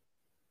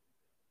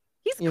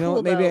 He's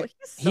cool, maybe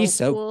he's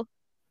so cool.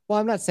 Well,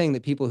 I'm not saying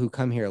that people who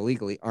come here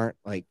illegally aren't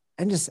like,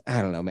 I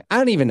don't know, man. I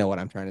don't even know what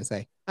I'm trying to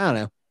say. I don't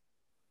know.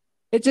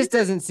 It just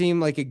doesn't seem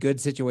like a good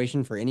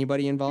situation for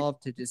anybody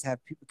involved to just have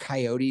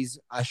coyotes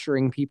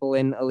ushering people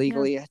in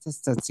illegally. Yeah. It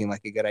just doesn't seem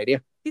like a good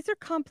idea. These are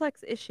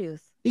complex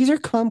issues. These are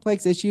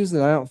complex issues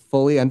that I don't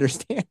fully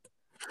understand.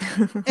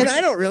 And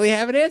I don't really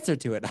have an answer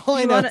to it. All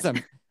I know is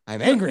I'm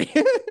angry.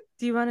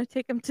 Do you want to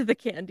take them to the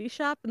candy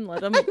shop and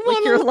let them lick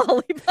your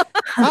lollipop?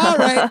 All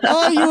right.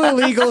 All you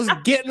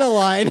illegals, get in the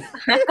line.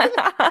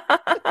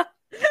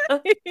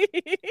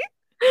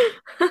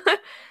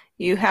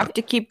 You have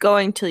to keep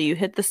going till you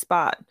hit the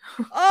spot.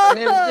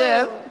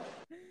 Oh!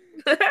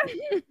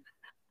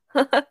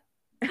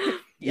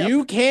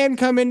 You can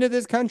come into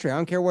this country. I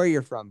don't care where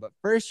you're from, but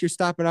first you're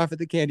stopping off at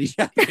the candy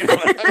shop. You know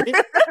what I mean?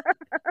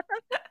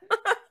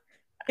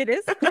 It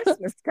is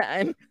Christmas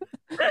time.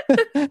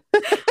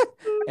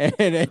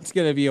 And it's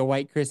going to be a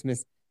white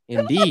Christmas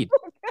indeed.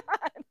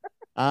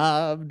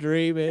 Oh, I'm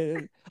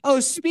dreaming.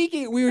 Oh,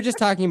 we were just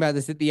talking about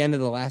this at the end of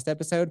the last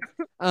episode.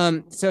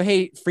 So,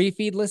 hey, free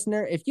feed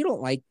listener, if you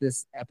don't like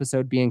this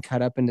episode being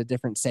cut up into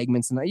different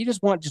segments and you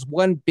just want just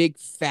one big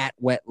fat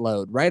wet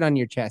load right on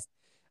your chest,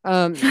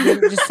 then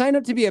just sign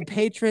up to be a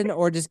patron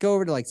or just go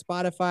over to like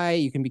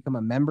Spotify. You can become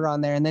a member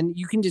on there and then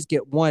you can just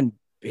get one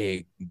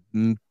big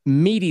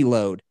meaty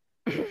load.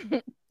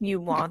 You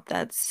want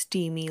that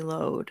steamy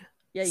load.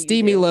 Yeah,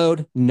 steamy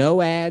load,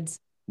 no ads,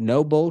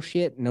 no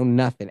bullshit, no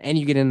nothing. And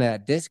you get in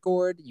that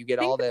Discord, you get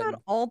all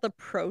the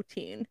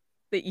protein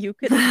that you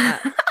could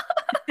have.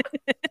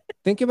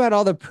 Think about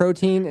all the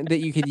protein that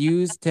you could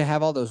use to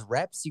have all those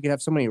reps. You could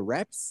have so many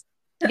reps.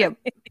 Yep.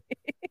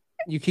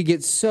 You could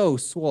get so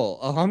swole.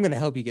 Oh, I'm going to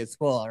help you get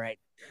swole. All right.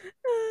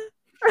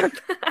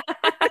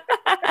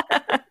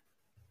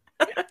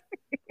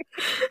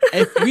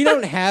 If we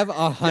don't have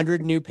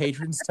 100 new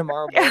patrons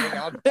tomorrow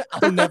morning,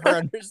 I'll never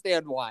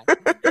understand why.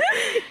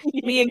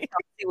 Me and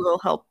Kelsey will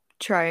help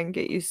try and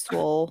get you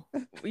swole.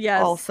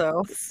 Yes.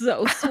 Also.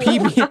 So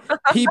swole.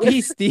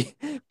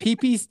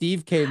 PP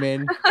Steve came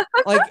in.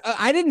 Like,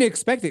 I didn't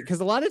expect it because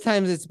a lot of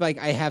times it's like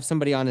I have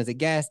somebody on as a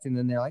guest and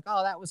then they're like,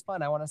 oh, that was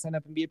fun. I want to sign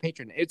up and be a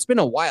patron. It's been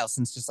a while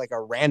since just like a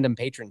random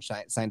patron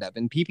signed up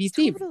and PP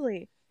Steve.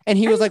 Totally. And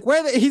he was like,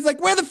 where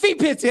the feet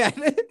pits at?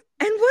 And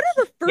one of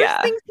the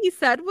first things he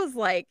said was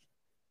like,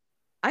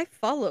 I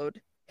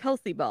followed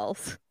Kelsey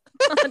Balls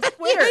on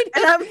Twitter.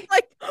 And I was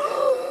like,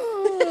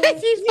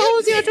 he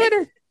follows you on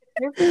Twitter.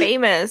 You're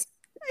famous.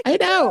 I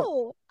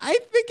know. I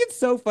think it's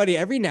so funny.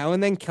 Every now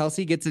and then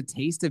Kelsey gets a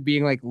taste of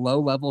being like low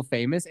level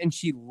famous and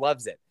she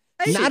loves it.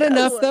 Not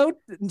enough though.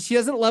 She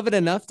doesn't love it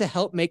enough to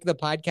help make the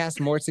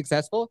podcast more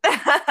successful.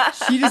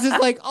 She just is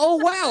like, oh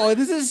wow,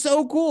 this is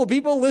so cool.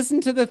 People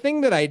listen to the thing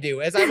that I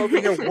do as I'm over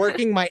here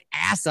working my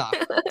ass off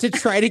to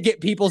try to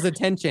get people's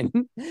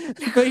attention.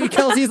 But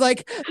Kelsey's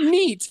like,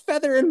 neat,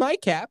 feather in my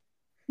cap.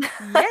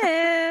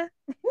 Yeah.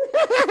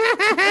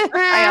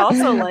 I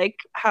also like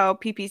how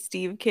PP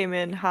Steve came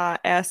in hot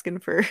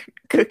asking for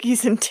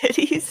cookies and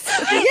titties.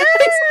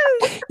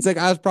 Yes! He's like,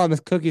 I was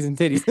promised cookies and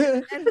titties.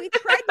 And we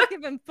tried to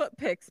give him foot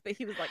pics, but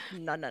he was like,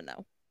 no.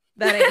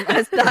 That ain't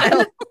my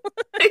style.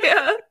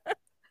 Yeah.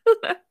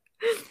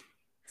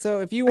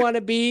 So if you want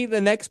to be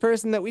the next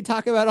person that we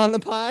talk about on the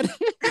pod,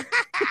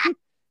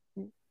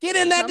 get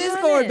in that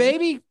Discord,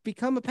 baby.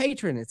 Become a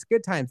patron. It's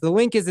good times. The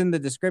link is in the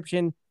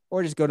description.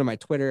 Or just go to my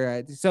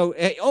Twitter.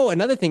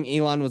 Another thing,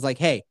 Elon was like,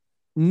 hey,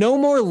 no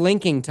more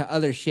linking to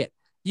other shit.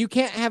 You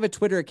can't have a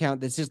Twitter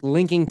account that's just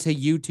linking to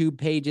YouTube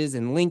pages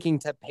and linking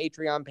to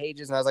Patreon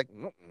pages. And I was like,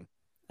 mm-mm.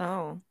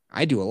 Oh,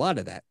 I do a lot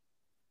of that.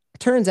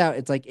 Turns out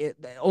it's like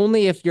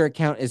only if your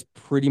account is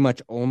pretty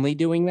much only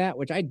doing that,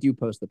 which I do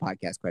post the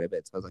podcast quite a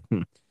bit. So I was like,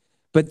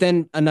 But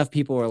then enough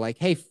people were like,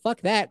 hey,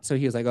 fuck that. So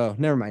he was like, oh,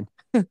 never mind.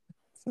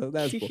 So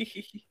that was cool.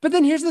 But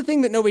then here's the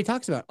thing that nobody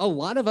talks about. A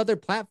lot of other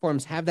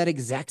platforms have that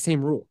exact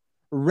same rule.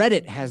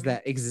 Reddit has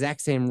that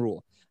exact same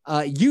rule.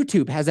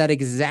 YouTube has that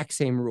exact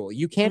same rule.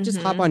 You can't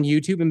just hop on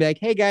YouTube and be like,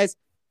 hey guys,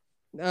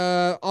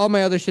 all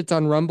my other shit's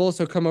on Rumble,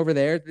 so come over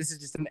there. This is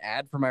just an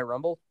ad for my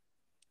Rumble.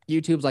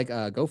 YouTube's like,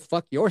 go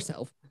fuck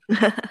yourself.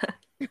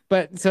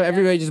 But so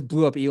everybody just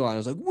blew up Elon. I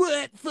was like,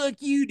 what? Fuck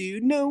you,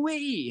 dude. No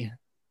way.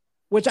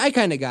 Which I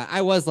kind of got.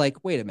 I was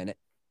like, wait a minute.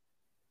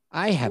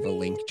 I have a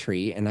link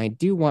tree and I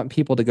do want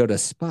people to go to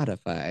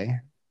Spotify.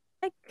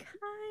 I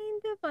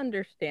kind of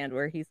understand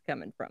where he's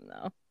coming from,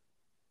 though.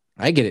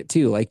 I get it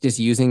too. Like just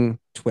using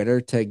Twitter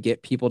to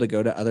get people to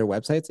go to other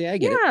websites. Yeah, I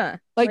get it.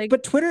 Like,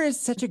 but Twitter is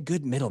such a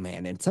good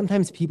middleman. And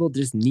sometimes people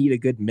just need a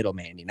good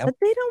middleman, you know? But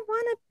they don't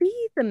want to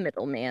be the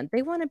middleman.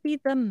 They want to be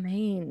the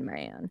main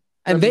man.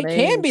 And they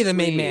can be the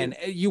main man.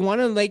 You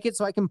want to like it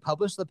so I can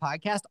publish the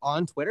podcast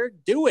on Twitter?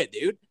 Do it,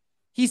 dude.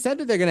 He said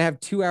that they're going to have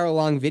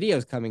 2-hour-long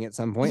videos coming at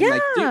some point. Yeah.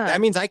 Like, dude, that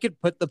means I could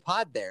put the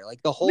pod there,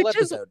 like the whole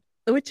episode.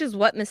 Which is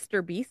what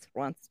Mr. Beast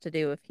wants to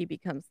do if he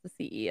becomes the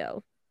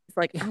CEO. It's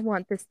like, I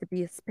want this to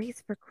be a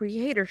space for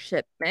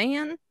creatorship,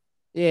 man.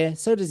 Yeah,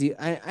 so does he.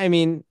 I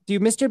mean,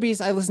 dude, Mr.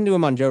 Beast, I listened to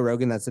him on Joe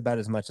Rogan. That's about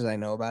as much as I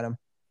know about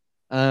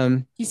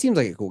him. He seems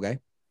like a cool guy.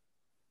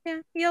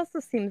 Yeah, he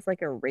also seems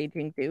like a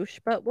raging douche,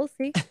 but we'll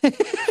see.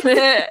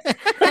 We'll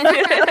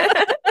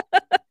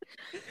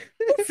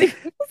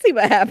see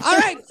what happens. All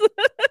right.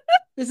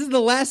 This is the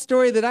last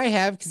story that I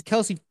have because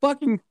Kelsey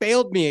fucking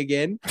failed me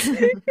again.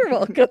 You're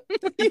welcome.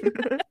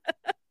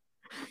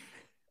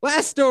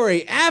 Last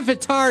story,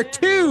 Avatar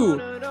 2.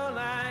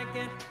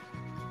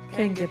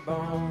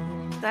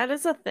 That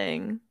is a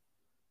thing.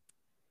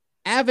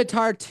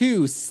 Avatar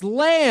 2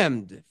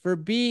 slammed for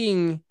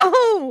being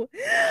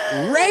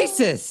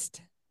racist.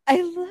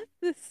 I love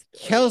this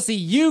story. Kelsey,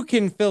 you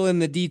can fill in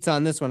the deets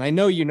on this one. I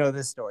know you know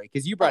this story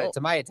because you brought it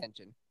to my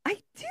attention. I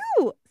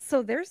do.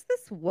 So there's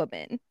this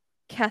woman,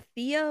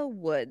 Kathia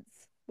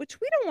Woods, which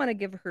we don't want to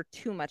give her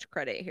too much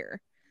credit here,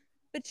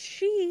 but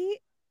she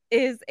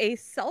is a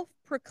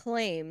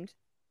self-proclaimed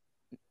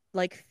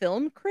like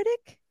film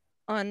critic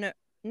on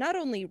not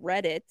only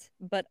Reddit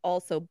but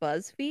also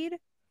BuzzFeed.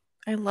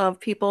 I love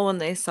people when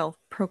they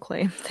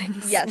self-proclaim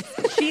things. Yes,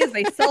 she is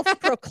a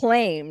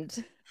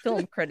self-proclaimed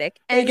film critic.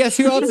 And guess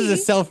who else is a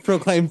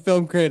self-proclaimed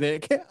film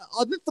critic?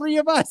 All the three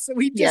of us.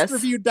 We just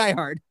reviewed Die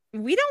Hard.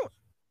 We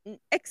don't.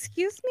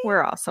 Excuse me.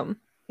 We're awesome.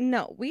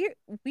 No, we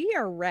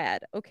are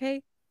rad.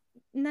 Okay.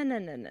 No.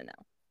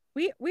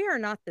 We are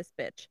not this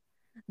bitch.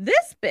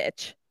 This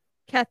bitch,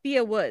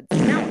 Kathia Woods.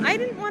 Now, I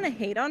didn't want to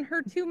hate on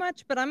her too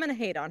much, but I'm going to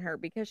hate on her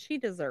because she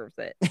deserves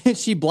it.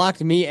 She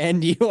blocked me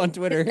and you on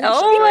Twitter.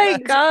 Oh my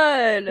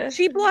God.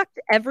 She blocked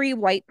every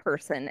white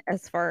person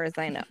as far as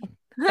I know.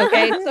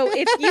 Okay, so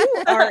if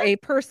you are a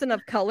person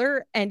of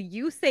color and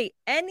you say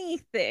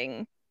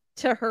anything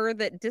to her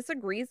that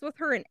disagrees with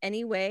her in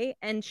any way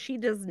and she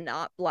does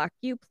not block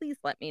you, please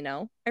let me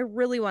know. I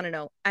really want to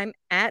know. I'm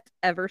at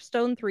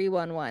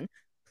Everstone311.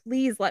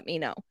 Please let me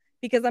know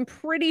because I'm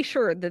pretty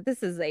sure that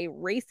this is a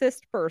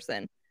racist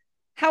person.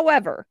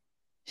 However,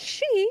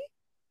 she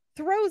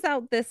throws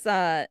out this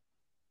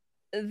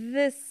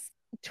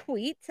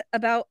tweet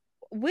about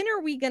when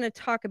are we going to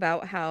talk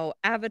about how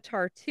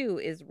Avatar 2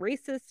 is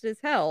racist as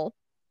hell?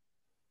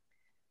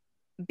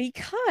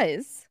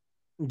 Because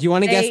do you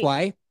want to guess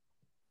why?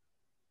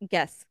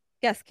 Guess,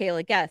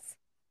 Kayla, guess.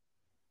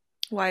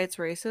 Why it's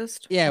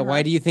racist? Yeah,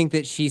 why do you think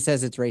that she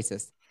says it's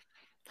racist?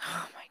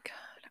 Oh my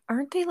God.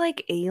 Aren't they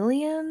like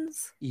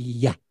aliens?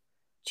 Yeah.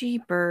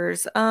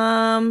 Jeepers.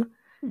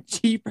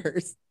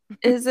 Jeepers.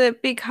 Is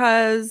it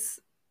because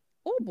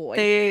oh boy,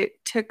 they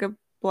took a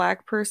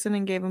black person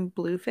and gave him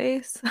blue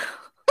face?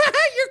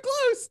 You're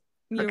close.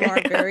 You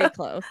are very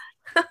close.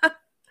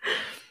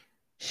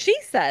 She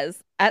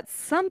says, at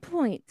some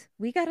point,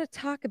 we got to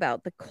talk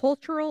about the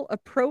cultural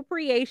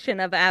appropriation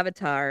of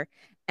Avatar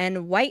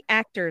and white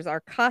actors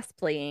are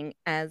cosplaying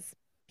as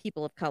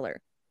people of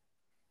color.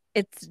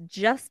 It's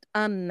just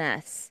a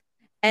mess.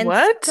 And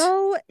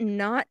so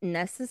not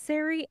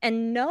necessary,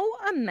 and no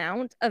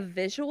amount of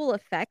visual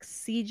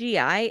effects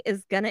CGI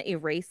is going to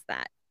erase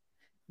that.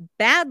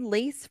 Bad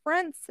lace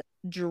fronts,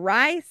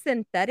 dry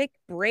synthetic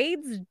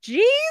braids,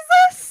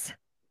 Jesus,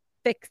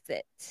 fix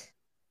it,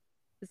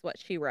 is what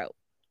she wrote.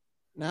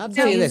 Now, I'll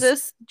tell you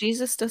this.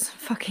 Jesus doesn't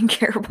fucking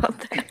care about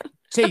that.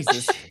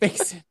 Jesus,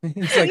 fix it.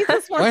 It's like,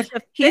 Jesus wants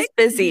to He's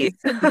busy.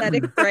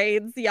 Synthetic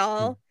braids,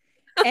 y'all.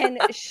 And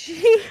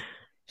she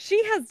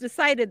has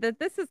decided that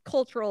this is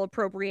cultural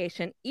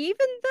appropriation,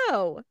 even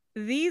though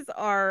these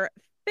are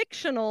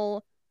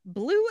fictional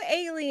blue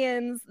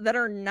aliens that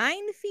are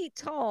 9 feet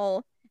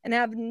tall and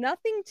have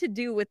nothing to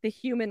do with the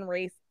human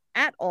race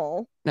at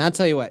all. Now, I'll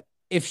tell you what.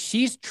 If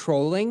she's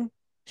trolling,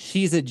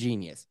 she's a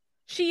genius.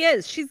 She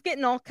is. She's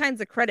getting all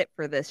kinds of credit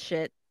for this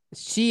shit.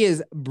 She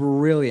is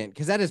brilliant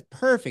because that is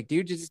perfect,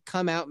 dude. Just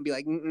come out and be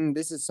like,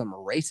 this is some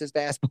racist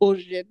ass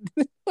bullshit.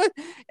 And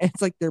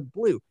it's like they're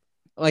blue.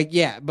 Like,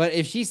 yeah, but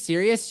if she's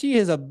serious, she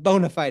is a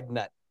bona fide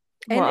nut.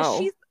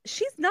 And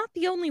she's not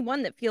the only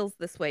one that feels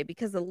this way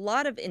because a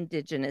lot of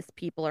indigenous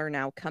people are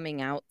now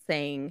coming out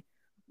saying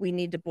we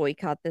need to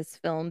boycott this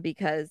film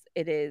because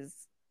it is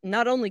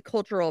not only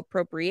cultural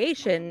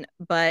appropriation,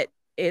 but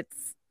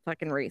it's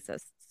fucking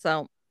racist.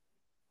 So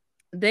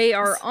they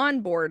are on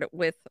board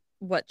with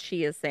what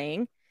she is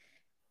saying.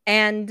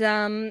 And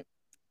then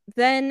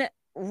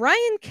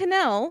Ryan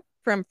Kinnell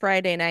from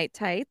Friday Night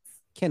Tights.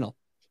 Kinnell,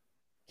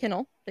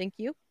 thank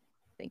you.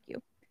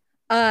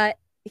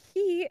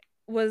 He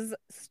was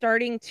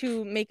starting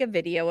to make a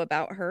video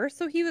about her,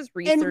 so he was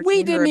researching. And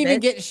we didn't even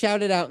get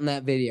shouted out in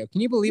that video.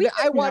 Can you believe it?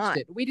 I watched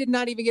it. We did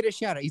not even get a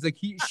shout out. He's like,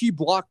 she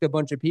blocked a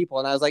bunch of people,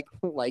 and I was like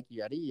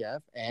Yeti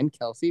Yef and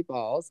Kelsey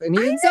Balls, and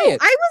he didn't say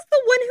it. I was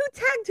the one who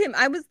tagged him.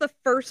 I was the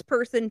first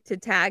person to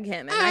tag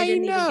him, and I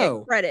didn't even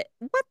get credit.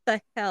 What the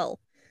hell?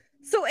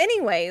 So,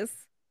 anyways,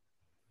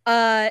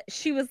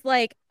 she was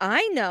like,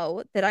 I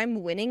know that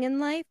I'm winning in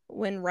life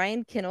when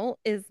Ryan Kinnell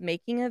is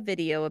making a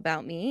video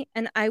about me,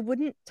 and I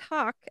wouldn't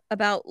talk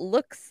about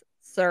looks,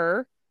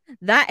 sir.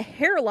 That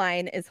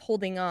hairline is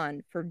holding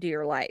on for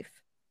dear life.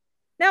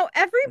 Now,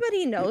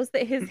 everybody knows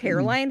that his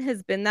hairline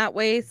has been that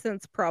way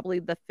since probably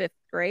the 5th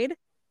grade.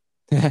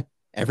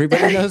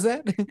 Everybody knows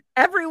that?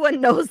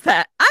 Everyone knows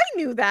that. I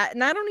knew that,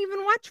 and I don't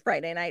even watch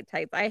Friday Night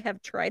Tights. I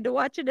have tried to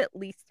watch it at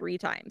least 3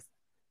 times.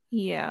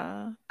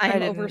 Yeah.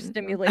 I'm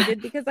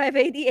overstimulated because I have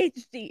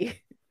ADHD.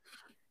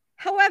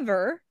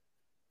 However,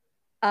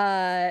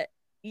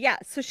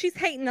 so she's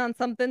hating on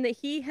something that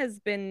he has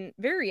been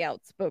very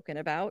outspoken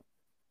about.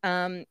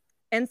 And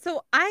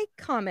so I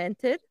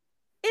commented,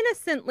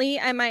 innocently,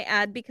 I might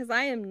add, because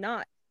I am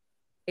not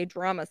a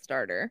drama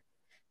starter.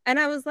 And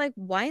I was like,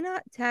 why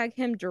not tag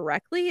him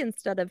directly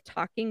instead of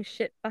talking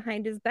shit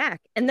behind his back?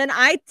 And then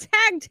I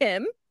tagged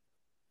him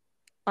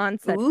on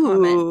said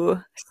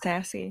comment.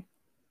 Sassy.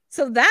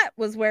 So that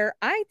was where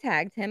I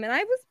tagged him, and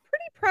I was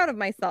pretty proud of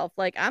myself.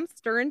 Like, I'm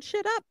stirring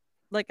shit up.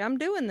 Like, I'm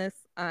doing this.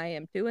 I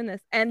am doing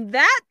this. And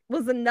that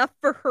was enough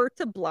for her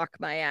to block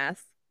my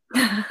ass.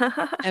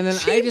 And then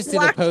I just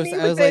did a post.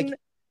 I was like,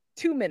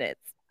 2 minutes.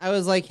 I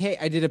was like, hey,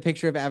 I did a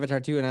picture of Avatar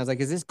 2, and I was like,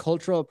 is this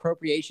cultural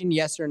appropriation?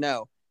 Yes or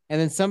no? And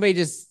then somebody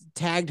just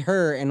tagged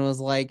her and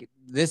was like,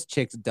 this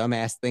chick's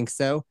dumbass thinks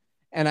so.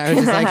 And I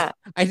was just like,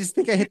 I just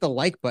think I hit the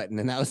like button,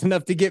 and that was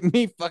enough to get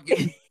me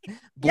fucking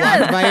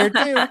blocked by her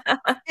too.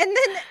 And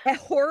then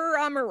Horror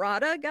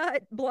Amarada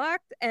got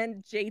blocked,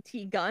 and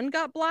JT Gunn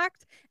got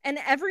blocked, and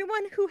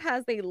everyone who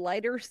has a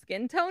lighter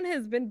skin tone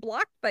has been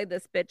blocked by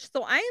this bitch.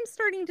 So I am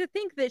starting to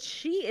think that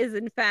she is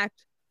in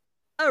fact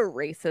a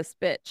racist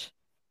bitch.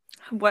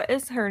 What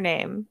is her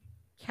name?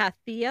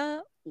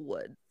 Kathia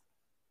Woods.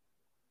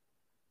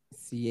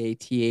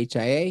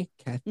 Cathia?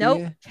 Kathia?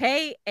 Nope.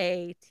 Kathia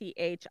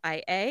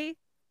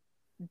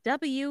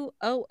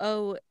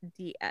Woods.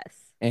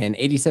 And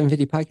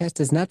 8750 Podcast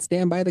does not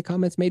stand by the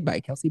comments made by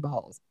Kelsey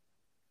Balls.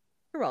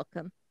 You're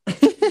welcome. I'm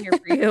here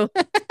for you.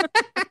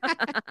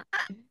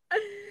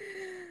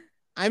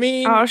 I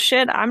mean, oh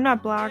shit, I'm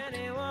not blocked.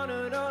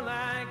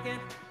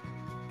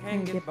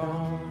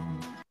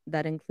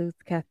 That includes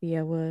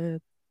Kathia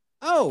Woods.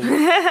 Oh,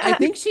 I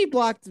think she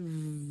blocked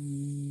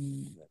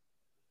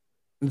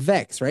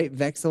Vex, right?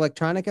 Vex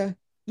Electronica.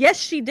 Yes,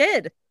 she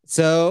did.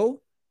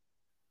 So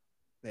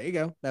there you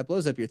go. That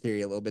blows up your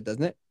theory a little bit,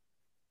 doesn't it?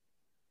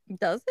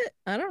 Does it?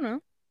 I don't know.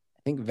 I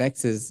think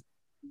Vex is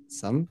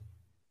some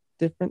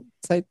different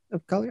type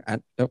of color. I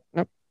don't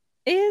know.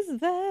 Is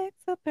Vex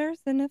a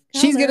person of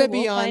color? She's gonna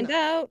be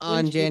we'll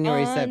on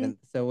January 7th,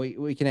 so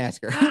we can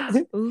ask her.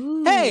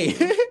 Ooh. Hey,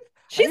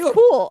 she's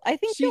cool. I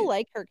think you'll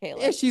like her,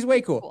 Kayla. Yeah, she's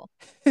way cool.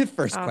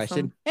 First Awesome.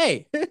 question.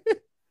 Hey,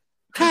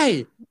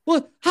 hi.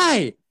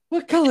 Hi.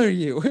 What color are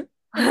you?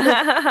 We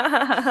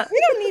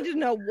don't need to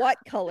know what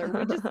color.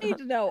 We just need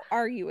to know: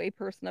 are you a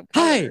person of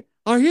color? Hi.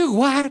 Are you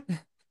white?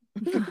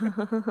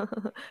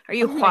 Are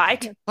you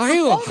white? Are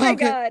you a Oh my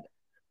god!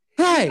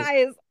 Hi.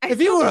 Guys,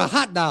 If you were a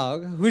hot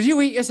dog, would you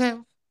eat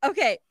yourself?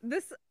 Okay,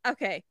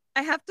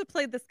 I have to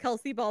play this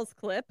Kelsey Balls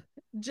clip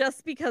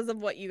just because of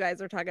what you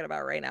guys are talking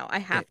about right now. I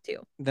have to.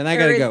 Then I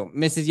gotta go.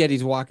 Mrs.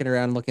 Yeti's walking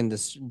around looking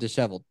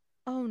disheveled.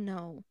 Oh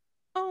no.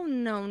 Oh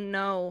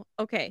no.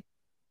 Okay.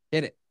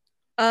 Hit it.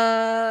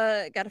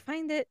 Gotta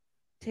find it.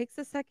 Takes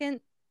a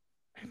second.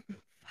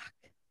 Fuck.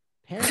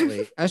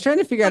 Apparently, I was trying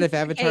to figure out if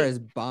Avatar is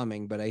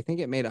bombing, but I think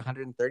it made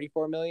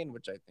 134 million,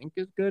 which I think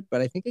is good.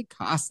 But I think it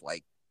costs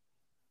like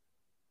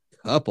a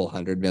couple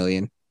 $100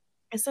 million.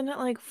 Isn't it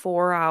like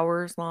 4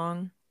 hours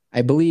long?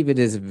 I believe it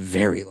is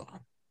very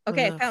long.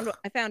 Okay, Ugh.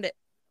 I found it.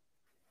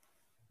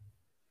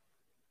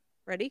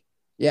 Ready?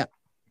 Yeah.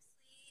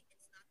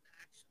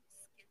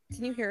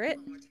 Can you hear it?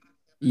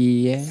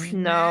 Yeah.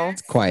 No.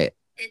 It's quiet.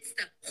 It's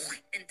the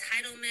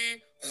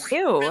entitlement,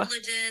 Ew.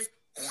 privileges,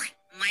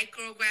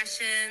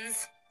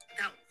 microaggressions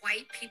that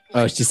white people.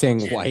 Oh, she's saying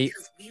indulge in white?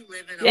 because we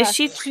live in a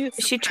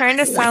Is she trying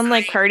to sound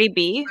like Cardi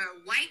B? where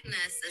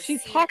whiteness is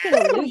She's seen talking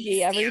as to the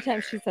Luigi every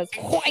time standard she says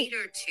and white.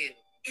 catered to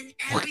in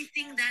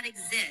everything that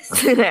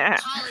exists. In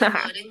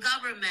Hollywood, in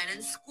government,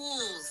 in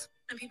schools.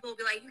 And people will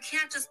be like, you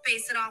can't just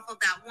base it off of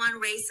that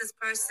one racist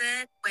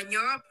person. When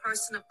you're a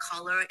person of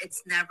color,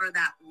 it's never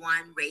that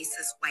one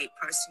racist white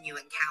person you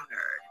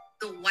encountered.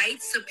 The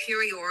white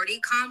superiority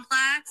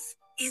complex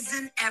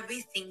isn't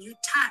everything you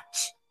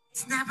touch.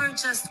 It's never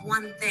just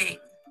one thing.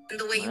 And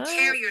the way you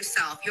carry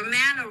yourself, your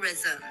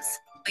mannerisms,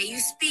 the way you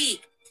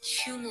speak,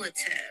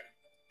 cumulative.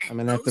 I'm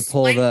gonna have to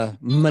pull the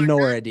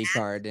minority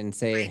card and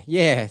say,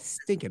 yeah,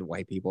 stinking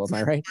white people. Am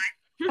I right?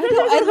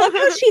 I love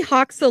how she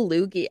hawks a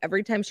loogie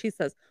every time she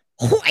says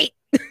white.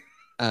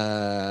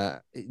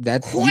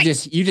 That's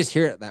you just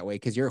hear it that way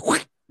because you're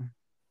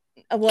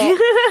Well,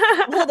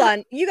 hold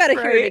on. You got to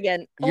hear it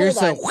again. You're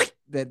Hold so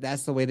on.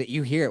 that's the way that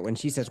you hear it when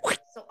she says.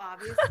 So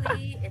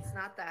obviously, it's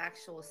not the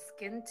actual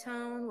skin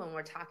tone when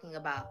we're talking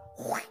about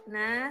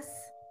whiteness.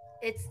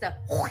 It's the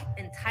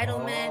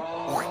entitlement.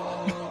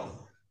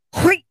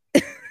 White.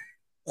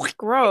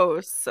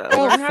 Gross. Oh,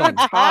 Learn how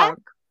to talk.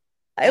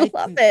 I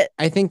love it.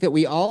 I think that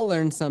we all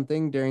learned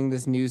something during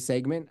this news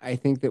segment. I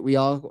think that we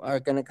all are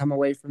going to come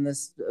away from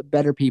this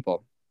better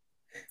people.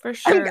 For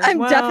sure. I'm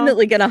Well-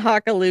 definitely going to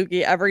hawk a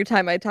loogie every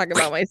time I talk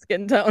about my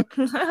skin tone.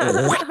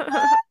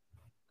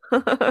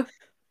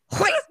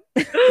 White.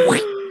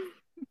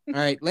 All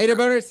right, later,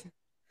 boners.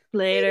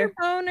 Later.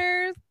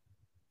 Boners.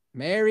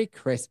 Merry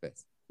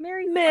Christmas.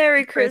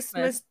 Merry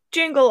Christmas.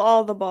 Jingle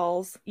all the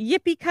balls.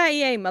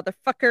 Yippee-ki-yay,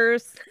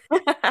 motherfuckers.